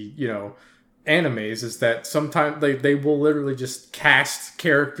servicey, animes is that sometimes they will literally just cast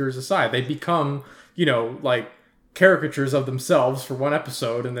characters aside. They become, like, caricatures of themselves for one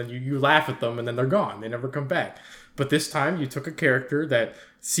episode, and then you laugh at them, and then they're gone. They never come back. But this time you took a character that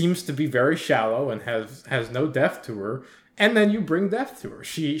seems to be very shallow and has no depth to her, and then you bring depth to her.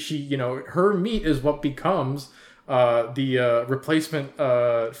 She her meat is what becomes the replacement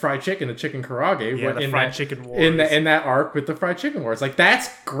fried chicken, the chicken karage. Yeah, the fried chicken wars. In that arc with the fried chicken wars. Like, that's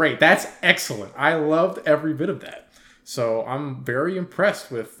great. That's excellent. I loved every bit of that. So I'm very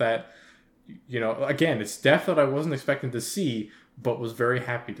impressed with that. Again, it's depth that I wasn't expecting to see, but was very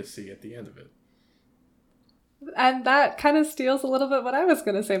happy to see at the end of it. And that kind of steals a little bit what I was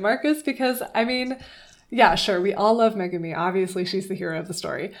going to say, Marcus, because, I mean, yeah, sure, we all love Megumi. Obviously, she's the hero of the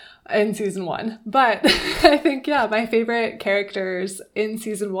story in season 1. But I think, yeah, my favorite characters in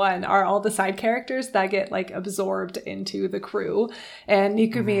season 1 are all the side characters that get, like, absorbed into the crew. And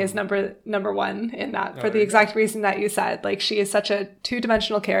Nikumi is number one in that for the exact reason that you said. Like, she is such a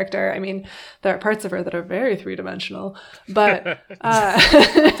two-dimensional character. I mean, there are parts of her that are very three-dimensional. But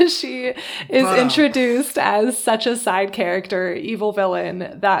she is introduced as such a side character, evil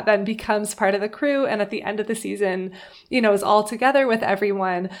villain, that then becomes part of the crew. And at the end of the season, is all together with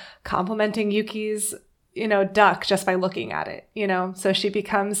everyone, complimenting Yuki's, duck just by looking at it, so she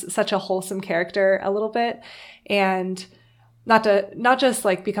becomes such a wholesome character a little bit, and not just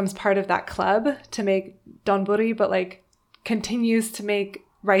like becomes part of that club to make donburi, but like continues to make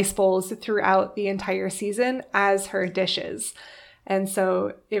rice bowls throughout the entire season as her dishes. And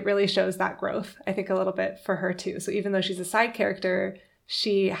so it really shows that growth, I think, a little bit for her too. So even though she's a side character,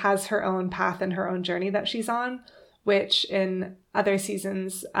 she has her own path and her own journey that she's on, which in other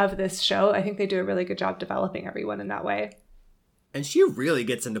seasons of this show, I think they do a really good job developing everyone in that way. And she really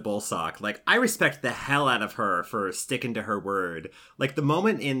gets into Bullsock. Like, I respect the hell out of her for sticking to her word. Like, the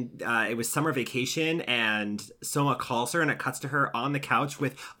moment in, it was summer vacation, and Soma calls her, and it cuts to her on the couch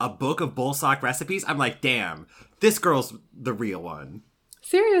with a book of Bullsock recipes. I'm like, damn, this girl's the real one.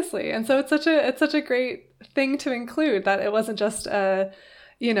 Seriously. And so it's such a great thing to include, that it wasn't just a,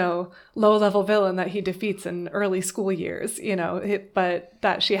 low-level villain that he defeats in early school years, but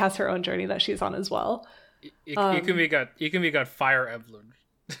that she has her own journey that she's on as well. Ikumi got fire emblem.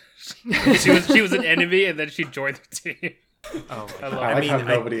 she was an enemy, and then she joined the team. Oh my God. I like how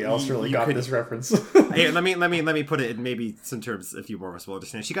nobody else really got this reference. Hey, let me put it in maybe some terms a few more of us will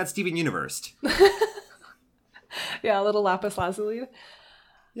understand. She got Steven Universed. Yeah, a little lapis lazuli.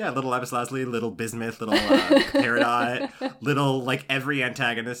 Yeah, little lapis lazuli, little bismuth, little peridot, little, like, every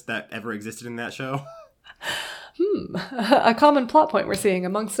antagonist that ever existed in that show. a common plot point we're seeing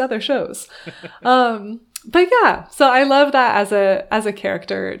amongst other shows. But yeah, so I love that as a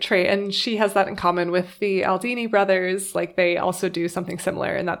character trait, and she has that in common with the Aldini brothers. Like, they also do something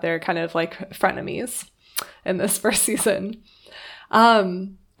similar in that they're kind of like frenemies in this first season.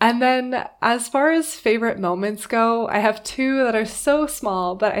 And then as far as favorite moments go, I have two that are so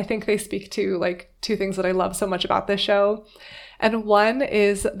small, but I think they speak to like two things that I love so much about this show. And one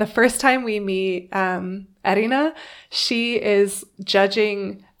is the first time we meet Erina, she is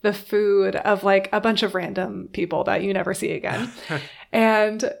judging the food of like a bunch of random people that you never see again.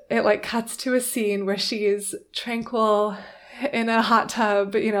 And it like cuts to a scene where she's tranquil in a hot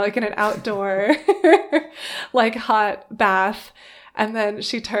tub, you know, like in an outdoor like hot bath. And then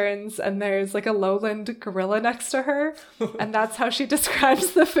she turns and there's like a lowland gorilla next to her. And that's how she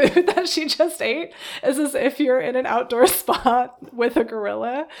describes the food that she just ate, is as if you're in an outdoor spot with a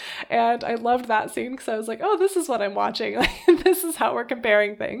gorilla. And I loved that scene because I was like, oh, this is what I'm watching. Like, this is how we're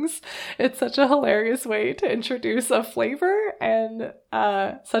comparing things. It's such a hilarious way to introduce a flavor, and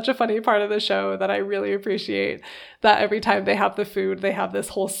such a funny part of the show that I really appreciate, that every time they have the food, they have this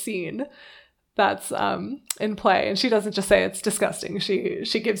whole scene that's in play, and she doesn't just say it's disgusting.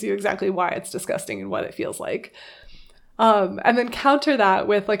 She gives you exactly why it's disgusting and what it feels like. And then counter that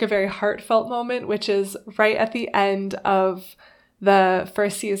with like a very heartfelt moment, which is right at the end of the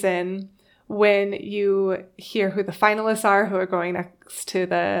first season, when you hear who the finalists are, who are going next to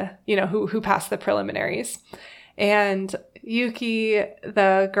the, you know, who passed the preliminaries. And Yuki,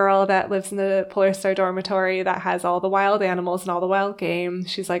 the girl that lives in the Polar Star dormitory that has all the wild animals and all the wild game,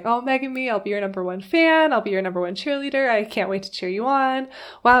 she's like, oh, Megami, I'll be your #1 fan. I'll be your #1 cheerleader. I can't wait to cheer you on.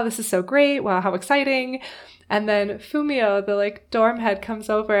 Wow, this is so great. Wow, how exciting. And then Fumio, the like dorm head, comes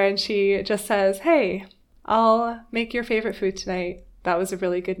over and she just says, hey, I'll make your favorite food tonight. That was a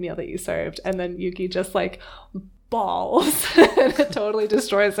really good meal that you served. And then Yuki just like balls and it totally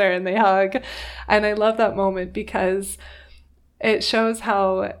destroys her, and they hug. And I love that moment because it shows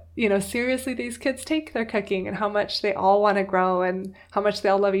how, you know, seriously these kids take their cooking, and how much they all want to grow, and how much they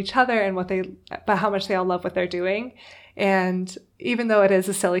all love each other, and but how much they all love what they're doing. And even though it is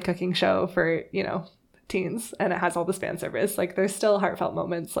a silly cooking show for, you know, teens, and it has all this fan service, like there's still heartfelt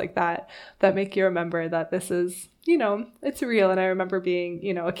moments like that that make you remember that this is, you know, it's real. And I remember being,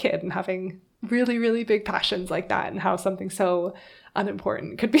 you know, a kid and having really, really big passions like that, and how something so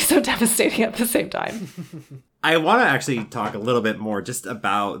unimportant could be so devastating at the same time. I want to actually talk a little bit more just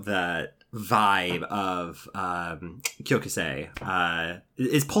about the vibe of Kyokusei.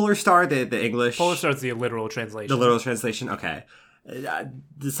 Is Polar Star the English? Polar Star is the literal translation. The literal translation? Okay.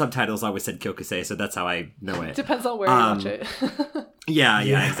 The subtitles always said Kyokusei, so that's how I know it. Depends on where you watch it. yeah,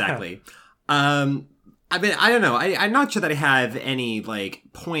 exactly. I mean, I don't know. I'm not sure that I have any, like,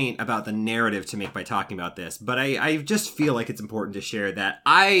 point about the narrative to make by talking about this, but I just feel like it's important to share that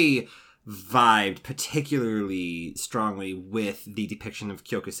I vibed particularly strongly with the depiction of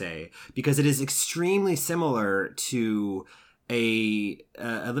Kyokusei, because it is extremely similar to a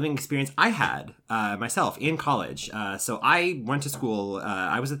living experience I had myself in college. So I went to school.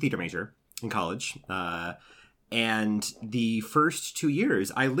 I was a theater major in college. And the first 2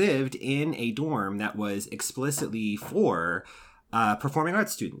 years, I lived in a dorm that was explicitly for performing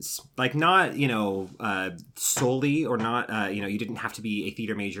arts students. Like, not, you know, solely, or not, you know, you didn't have to be a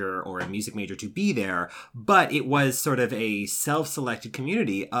theater major or a music major to be there, but it was sort of a self-selected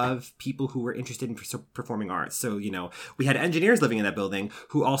community of people who were interested in performing arts. So, you know, we had engineers living in that building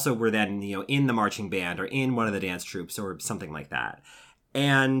who also were then, you know, in the marching band or in one of the dance troupes or something like that.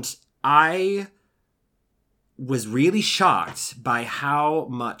 And I was really shocked by how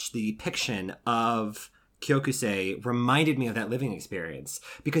much the depiction of Kyokusei reminded me of that living experience,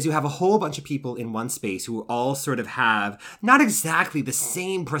 because you have a whole bunch of people in one space who all sort of have not exactly the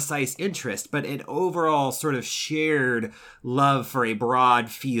same precise interest, but an overall sort of shared love for a broad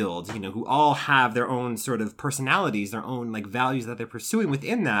field, you know, who all have their own sort of personalities, their own like values that they're pursuing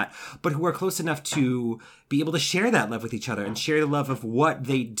within that, but who are close enough to be able to share that love with each other and share the love of what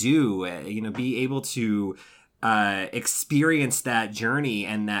they do, you know, be able to experience that journey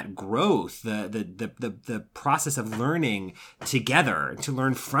and that growth, the process of learning together, to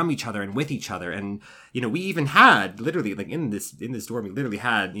learn from each other and with each other. And, you know, we even had literally, like, in this dorm, we literally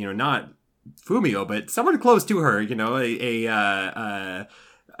had, you know, not Fumio, but someone close to her, you know, a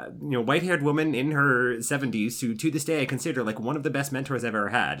you know, white-haired woman in her 70s who to this day I consider like one of the best mentors I've ever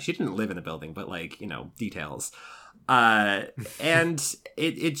had. She didn't live in the building, but like, you know, details. And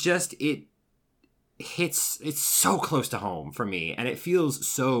it hits, it's so close to home for me, and it feels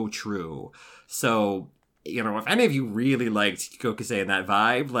so true. So, you know, if any of you really liked Kyokusei and that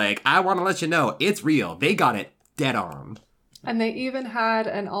vibe, like, I want to let you know it's real. They got it dead on. And they even had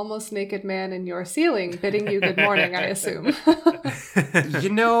an almost naked man in your ceiling bidding you good morning, I assume. You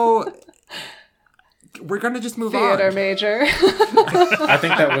know, we're going to just move on. Theater major. I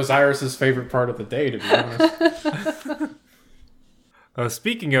think that was Iris's favorite part of the day, to be honest.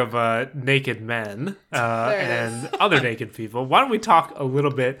 Speaking of naked men and other naked people, why don't we talk a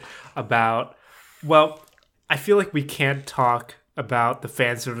little bit about, well, I feel like we can't talk about the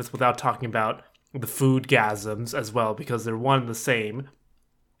fan service without talking about the foodgasms as well, because they're one and the same.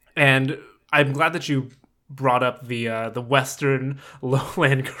 And I'm glad that you brought up the Western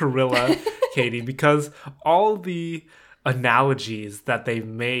lowland gorilla, Katie, because all the analogies that they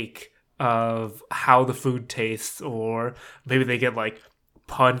make of how the food tastes, or maybe they get like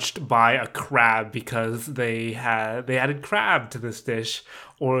punched by a crab because they added crab to this dish,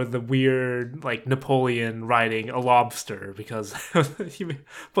 or the weird like Napoleon riding a lobster because he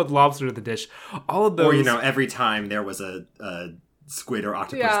put lobster in the dish. All of those, or every time there was a squid or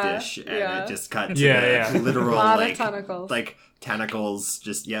octopus dish, and it just cut to the literal of tentacles. like tentacles.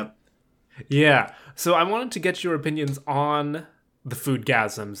 Just yep. Yeah. So I wanted to get your opinions on the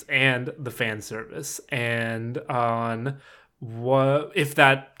foodgasms and the fan service, and on what if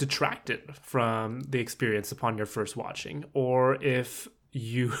that detracted from the experience upon your first watching, or if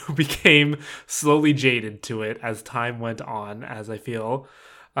you became slowly jaded to it as time went on, as I feel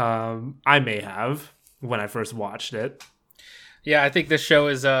I may have when I first watched it. Yeah, I think this show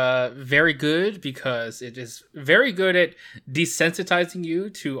is very good because it is very good at desensitizing you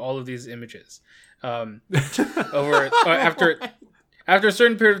to all of these images. After a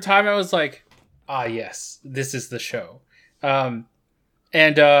certain period of time, I was like, yes, this is the show. And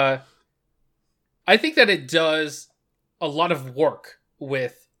I think that it does a lot of work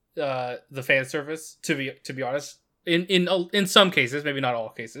with the fan service, to be honest, in some cases, maybe not all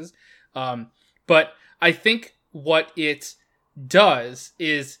cases. But I think what it does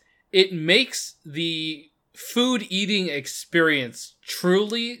is it makes the food eating experience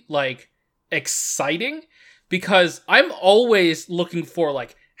truly like exciting, because I'm always looking for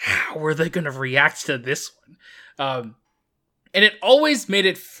like, how are they going to react to this one? And it always made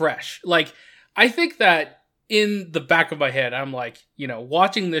it fresh. Like, I think that in the back of my head, I'm like,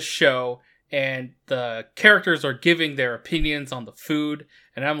 watching this show and the characters are giving their opinions on the food.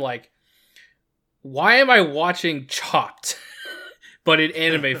 And I'm like, why am I watching Chopped, but in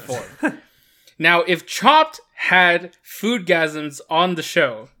anime form? Now, if Chopped had foodgasms on the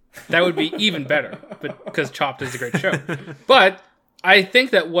show, that would be even better, but because Chopped is a great show. But I think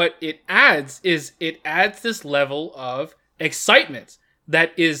that what it adds is it adds this level of excitement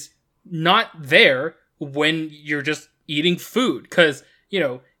that is not there when you're just eating food, because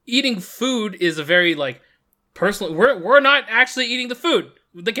eating food is a very like personal, we're not actually eating the food,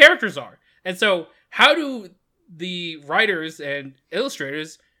 the characters are. And so how do the writers and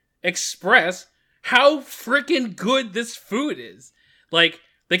illustrators express how freaking good this food is? Like,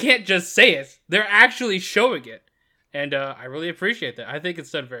 they can't just say it, they're actually showing it, and I really appreciate that. I think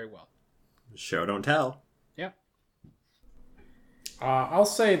it's done very well. Show don't tell. I'll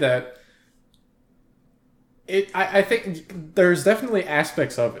say that I think there's definitely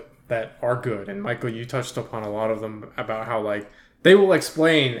aspects of it that are good. And Michael, you touched upon a lot of them about how like they will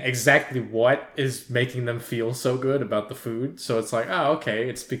explain exactly what is making them feel so good about the food. So it's like, oh, okay,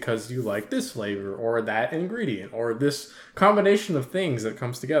 it's because you like this flavor or that ingredient or this combination of things that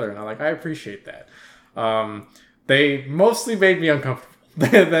comes together. And I appreciate that. They mostly made me uncomfortable.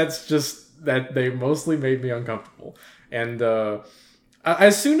 That's just that they mostly made me uncomfortable. And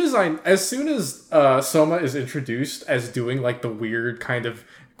as soon as Soma is introduced as doing like the weird kind of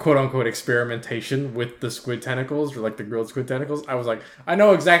quote unquote experimentation with the squid tentacles, or like the grilled squid tentacles, I was like, I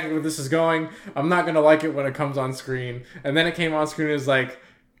know exactly where this is going. I'm not gonna like it when it comes on screen. And then it came on screen and it was like,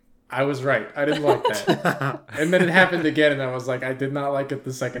 I was right. I didn't like that. And then it happened again, and I was like, I did not like it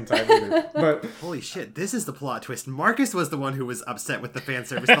the second time either. But holy shit, this is the plot twist. Marcus was the one who was upset with the fan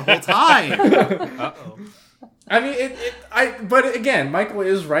service the whole time. Uh-oh. I mean, but again, Michael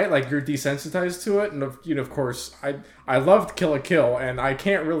is right. Like, you're desensitized to it, and of course, I loved Kill la Kill, and I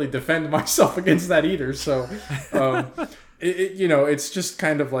can't really defend myself against that either. So, it's just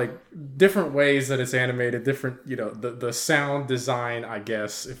kind of like different ways that it's animated, different, the sound design, I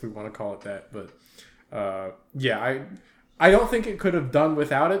guess, if we want to call it that. But I don't think it could have done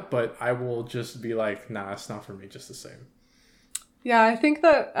without it, but I will just be like, nah, it's not for me, just the same. Yeah, I think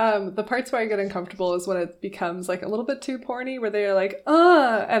that the parts where I get uncomfortable is when it becomes like a little bit too porny, where they're like,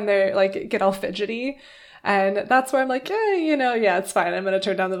 and they're like get all fidgety. And that's where I'm like, yeah, it's fine. I'm going to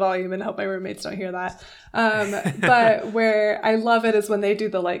turn down the volume and hope my roommates don't hear that. But where I love it is when they do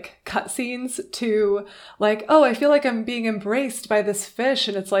the like cut scenes to like, oh, I feel like I'm being embraced by this fish.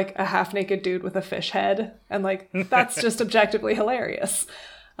 And it's like a half naked dude with a fish head. And like, that's just objectively hilarious.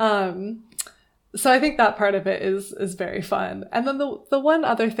 So I think that part of it is very fun. And then the one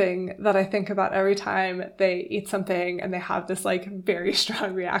other thing that I think about every time they eat something and they have this like very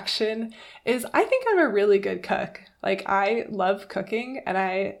strong reaction is I think I'm a really good cook. Like I love cooking and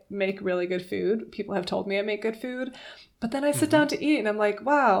I make really good food. People have told me I make good food. But then I sit down to eat and I'm like,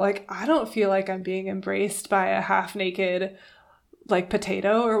 wow, like I don't feel like I'm being embraced by a half naked like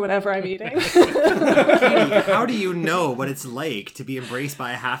potato or whatever I'm eating. Katy, how do you know what it's like to be embraced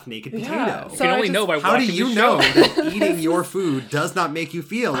by a half-naked potato? Yeah, You so can only know by How do watching you the know show. that eating your food does not make you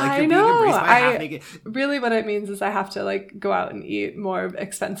feel like you're being embraced by a half-naked... Really what it means is I have to like go out and eat more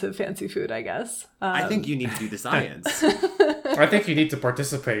expensive fancy food, I guess. I think you need to do the science. I think you need to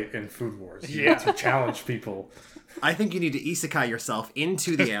participate in Food Wars. You need to challenge people. I think you need to isekai yourself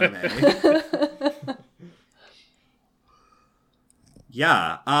into the anime.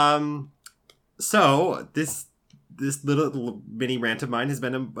 Yeah. So this little mini rant of mine has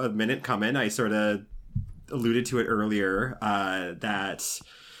been a minute coming. I sort of alluded to it earlier, that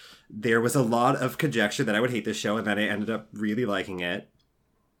there was a lot of conjecture that I would hate this show, and then I ended up really liking it.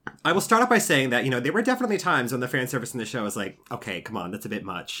 I will start off by saying that, there were definitely times when the fan service in the show was like, okay, come on, that's a bit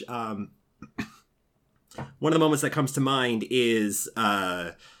much. One of the moments that comes to mind is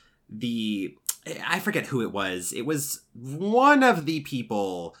I forget who it was. It was one of the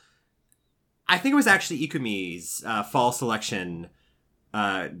people. I think it was actually Ikumi's fall selection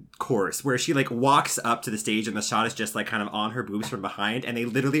course, where she like walks up to the stage and the shot is just like kind of on her boobs from behind, and they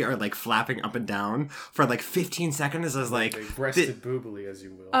literally are like flapping up and down for like 15 seconds. I was like, They breasted boobily, as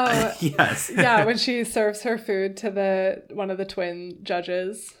you will. yes, Yeah, when she serves her food to one of the twin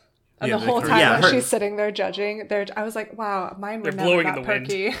judges. And Yeah, the whole her- time yeah, when her- she's sitting there judging, I was like, wow, mine were They're never blowing in that the wind.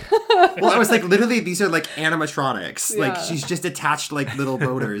 perky. Well, I was like, literally, these are like animatronics. Like, Yeah. she's just attached like little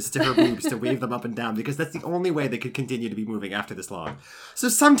rotors to her boobs to wave them up and down, because that's the only way they could continue to be moving after this long. So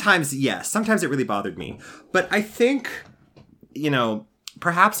sometimes, yes, sometimes it really bothered me. But I think,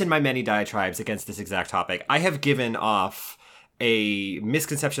 perhaps in my many diatribes against this exact topic, I have given off a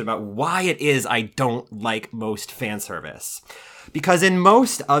misconception about why it is I don't like most fan service. Because in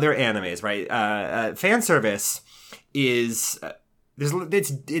most other animes, right, fan service is... There's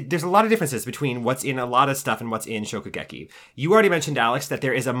a lot of differences between what's in a lot of stuff and what's in Shokugeki. You already mentioned, Alex, that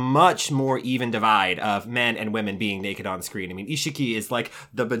there is a much more even divide of men and women being naked on screen. I mean, Ishiki is like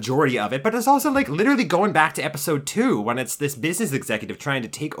the majority of it, but it's also like literally going back to episode 2 when it's this business executive trying to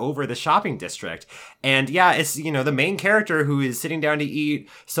take over the shopping district. And yeah, it's, the main character who is sitting down to eat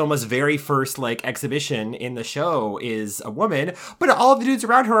Soma's very first like exhibition in the show is a woman, but all of the dudes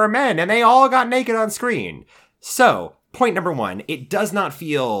around her are men, and they all got naked on screen. So... Point number 1, it does not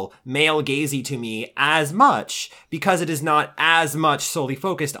feel male gazy to me as much because it is not as much solely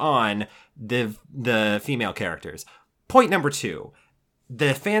focused on the female characters. Point number 2,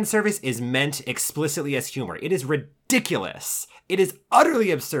 the fan service is meant explicitly as humor. It is ridiculous. It is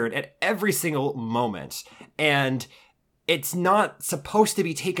utterly absurd at every single moment. And it's not supposed to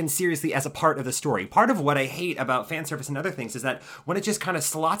be taken seriously as a part of the story. Part of what I hate about fan service and other things is that when it just kind of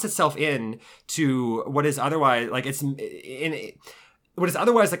slots itself in to what is otherwise like what is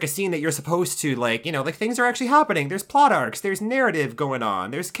otherwise like a scene that you're supposed to like things are actually happening. There's plot arcs, there's narrative going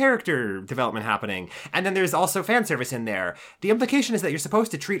on, there's character development happening, and then there's also fan service in there. The implication is that you're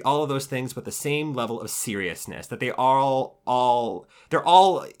supposed to treat all of those things with the same level of seriousness, that they're all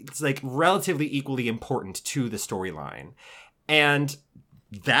it's like relatively equally important to the storyline. And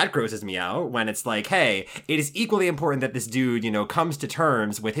that grosses me out when it's like, hey, it is equally important that this dude, comes to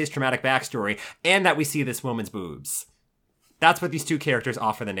terms with his traumatic backstory and that we see this woman's boobs. That's what these two characters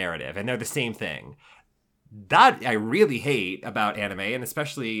offer the narrative, and they're the same thing. That I really hate about anime, and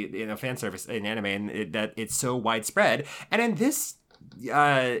especially fan service in anime, and that it's so widespread. And in this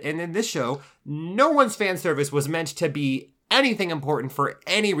show, no one's fan service was meant to be anything important for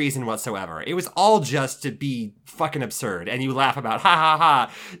any reason whatsoever. It was all just to be fucking absurd, and you laugh about ha ha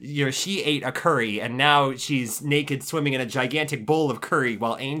ha. She ate a curry, and now she's naked swimming in a gigantic bowl of curry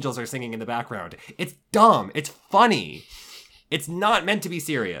while angels are singing in the background. It's dumb. It's funny. It's not meant to be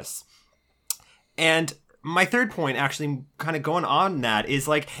serious. And my third point, actually kind of going on that, is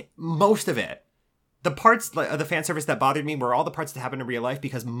like most of it. The parts of the fan service that bothered me were all the parts that happen in real life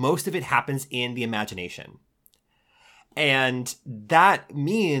because most of it happens in the imagination. And that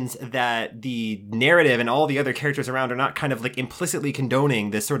means that the narrative and all the other characters around are not kind of like implicitly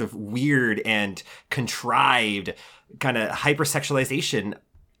condoning this sort of weird and contrived kind of hypersexualization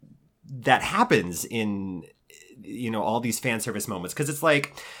that happens in, you know, all these fan service moments. Because it's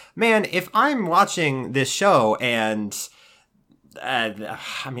like, man, if I'm watching this show and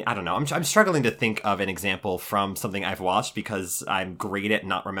I mean, I don't know. I'm struggling to think of an example from something I've watched because I'm great at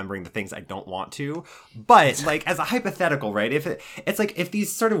not remembering the things I don't want to. But like as a hypothetical, right? If it's like if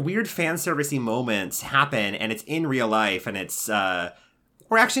these sort of weird fan servicey moments happen and it's in real life and it's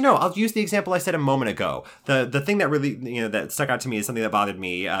or actually, no, I'll use the example I said a moment ago. The thing that really, you know, that stuck out to me is something that bothered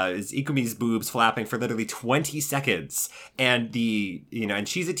me is Ikumi's boobs flapping for literally 20 seconds. And and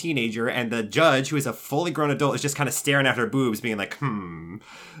she's a teenager and the judge, who is a fully grown adult, is just kind of staring at her boobs being like,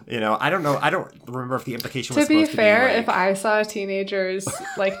 I don't know. I don't remember if the implication was supposed to be fair, like, if I saw a teenager's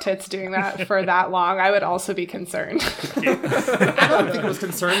like tits doing that for that long, I would also be concerned. I don't think it was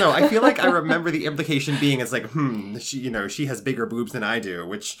concerned though. I feel like I remember the implication being it's like, she has bigger boobs than I do,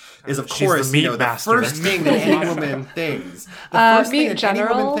 which is of course the the first thing that any woman thinks. The first thing meat that any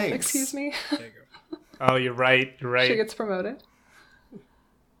woman general, thinks. excuse me. There you go. Oh, you're right. She gets promoted.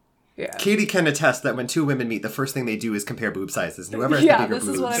 Yeah. Katy can attest that when two women meet, the first thing they do is compare boob sizes. And whoever has the bigger boobs.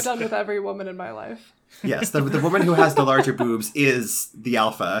 This is what I've done with every woman in my life. Yes, the woman who has the larger boobs is the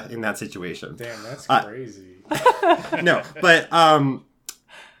alpha in that situation. Damn, that's crazy. No, but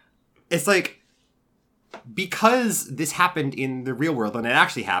it's like, because this happened in the real world, and it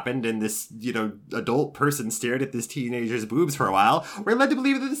actually happened, and this, adult person stared at this teenager's boobs for a while, we're led to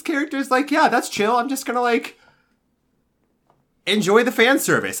believe that this character is like, yeah, that's chill, I'm just gonna, enjoy the fan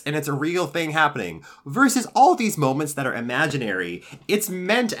service, and it's a real thing happening. Versus all these moments that are imaginary, it's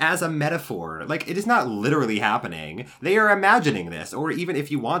meant as a metaphor. It is not literally happening. They are imagining this, or even if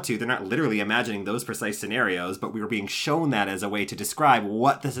you want to, they're not literally imagining those precise scenarios, but we are being shown that as a way to describe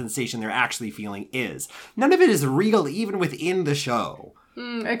what the sensation they're actually feeling is. None of it is real, even within the show.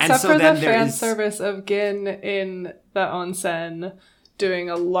 Except for the fan service of Gin in the onsen doing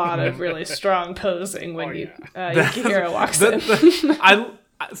a lot of really strong posing when Yukihiro walks in.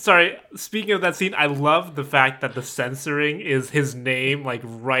 Sorry, speaking of that scene, I love the fact that the censoring is his name,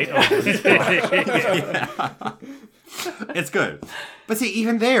 right over his yeah. It's good. But see,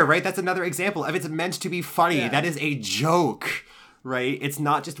 even there, right, that's another example of it's meant to be funny. Yeah. That is a joke, right? It's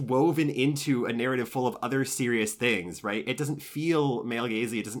not just woven into a narrative full of other serious things, right? It doesn't feel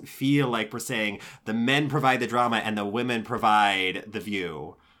male-gazy. It doesn't feel like we're saying the men provide the drama and the women provide the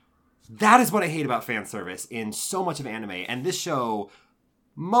view. That is what I hate about fan service in so much of anime. And this show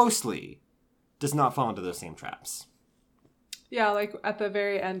mostly does not fall into those same traps. Yeah, at the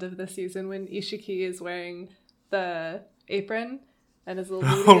very end of the season when Ishiki is wearing the apron and his little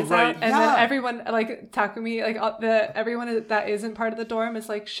booty is out, and then everyone, Takumi, everyone that isn't part of the dorm is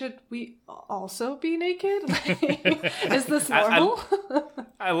like, should we also be naked? Is this normal?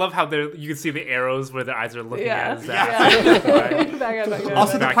 I love how you can see the arrows where their eyes are looking at his ass.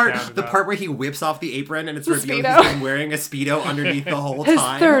 Also, the part where he whips off the apron and it's revealed he's been wearing a Speedo underneath the whole time. His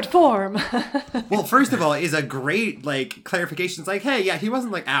third form. Well, first of all, is a great clarification. It's hey, yeah, he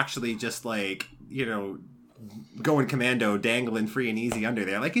wasn't actually just going commando, dangling free and easy under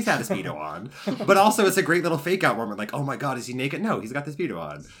there. He's had a Speedo on. But also, it's a great little fake-out moment. Oh my god, is he naked? No, he's got the Speedo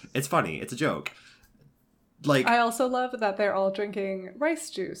on. It's funny. It's a joke. I also love that they're all drinking rice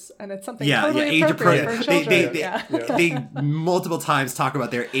juice, and it's something age appropriate for children. They multiple times talk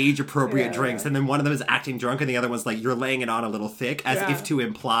about their age-appropriate drinks, and then one of them is acting drunk, and the other one's you're laying it on a little thick, as if to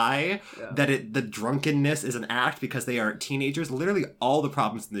imply that the drunkenness is an act because they are teenagers. Literally all the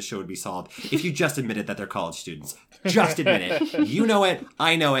problems in this show would be solved if you just admitted that they're college students. Just admit it. You know it.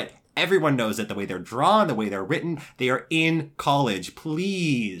 I know it. Everyone knows it. The way they're drawn, the way they're written, they are in college.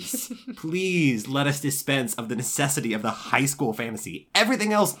 Please let us dispense of the necessity of the high school fantasy.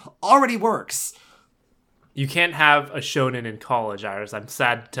 Everything else already works. You can't have a shonen in college, Iris. I'm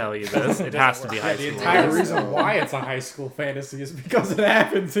sad to tell you this. It has to be high school. The entire reason why it's a high school fantasy is because it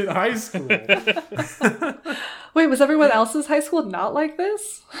happens in high school. Wait, was everyone else's high school not like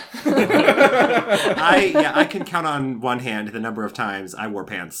this? I can count on one hand the number of times I wore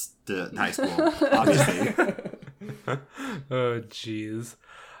pants to high school, obviously. Oh, jeez.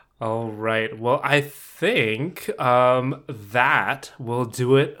 All right. Well, I think that will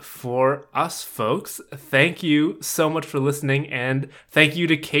do it for us, folks. Thank you so much for listening, and thank you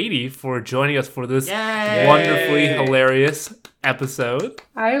to Katy for joining us for this wonderfully hilarious episode.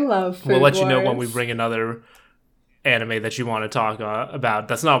 I love food We'll let you know wars. when we bring another anime that you want to talk about.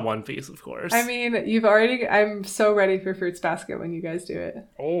 That's not One Piece, of course. I mean, I'm so ready for Fruits Basket when you guys do it.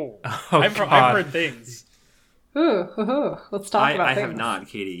 I've heard things. Ooh. Let's talk about I things. have not,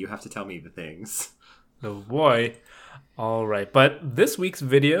 Katie. You have to tell me the things. Oh boy. All right. But this week's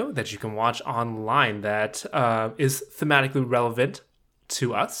video that you can watch online that is thematically relevant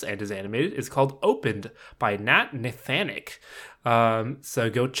to us and is animated is called Opened by Nat Nathanik. So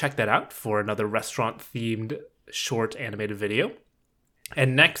go check that out for another restaurant-themed short animated video.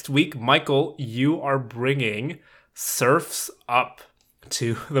 And next week, Michael, you are bringing Surf's Up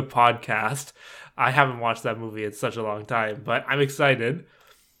to the podcast. I haven't watched that movie in such a long time, but I'm excited.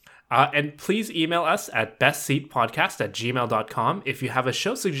 And please email us at bestseatpodcast@gmail.com if you have a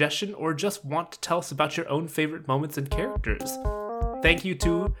show suggestion or just want to tell us about your own favorite moments and characters. Thank you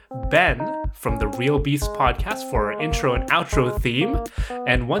to Ben from the Real Beast podcast for our intro and outro theme.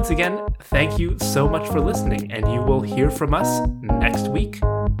 And once again, thank you so much for listening, and you will hear from us next week.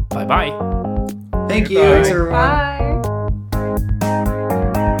 Bye-bye. Thank you. Thanks, everyone. Bye.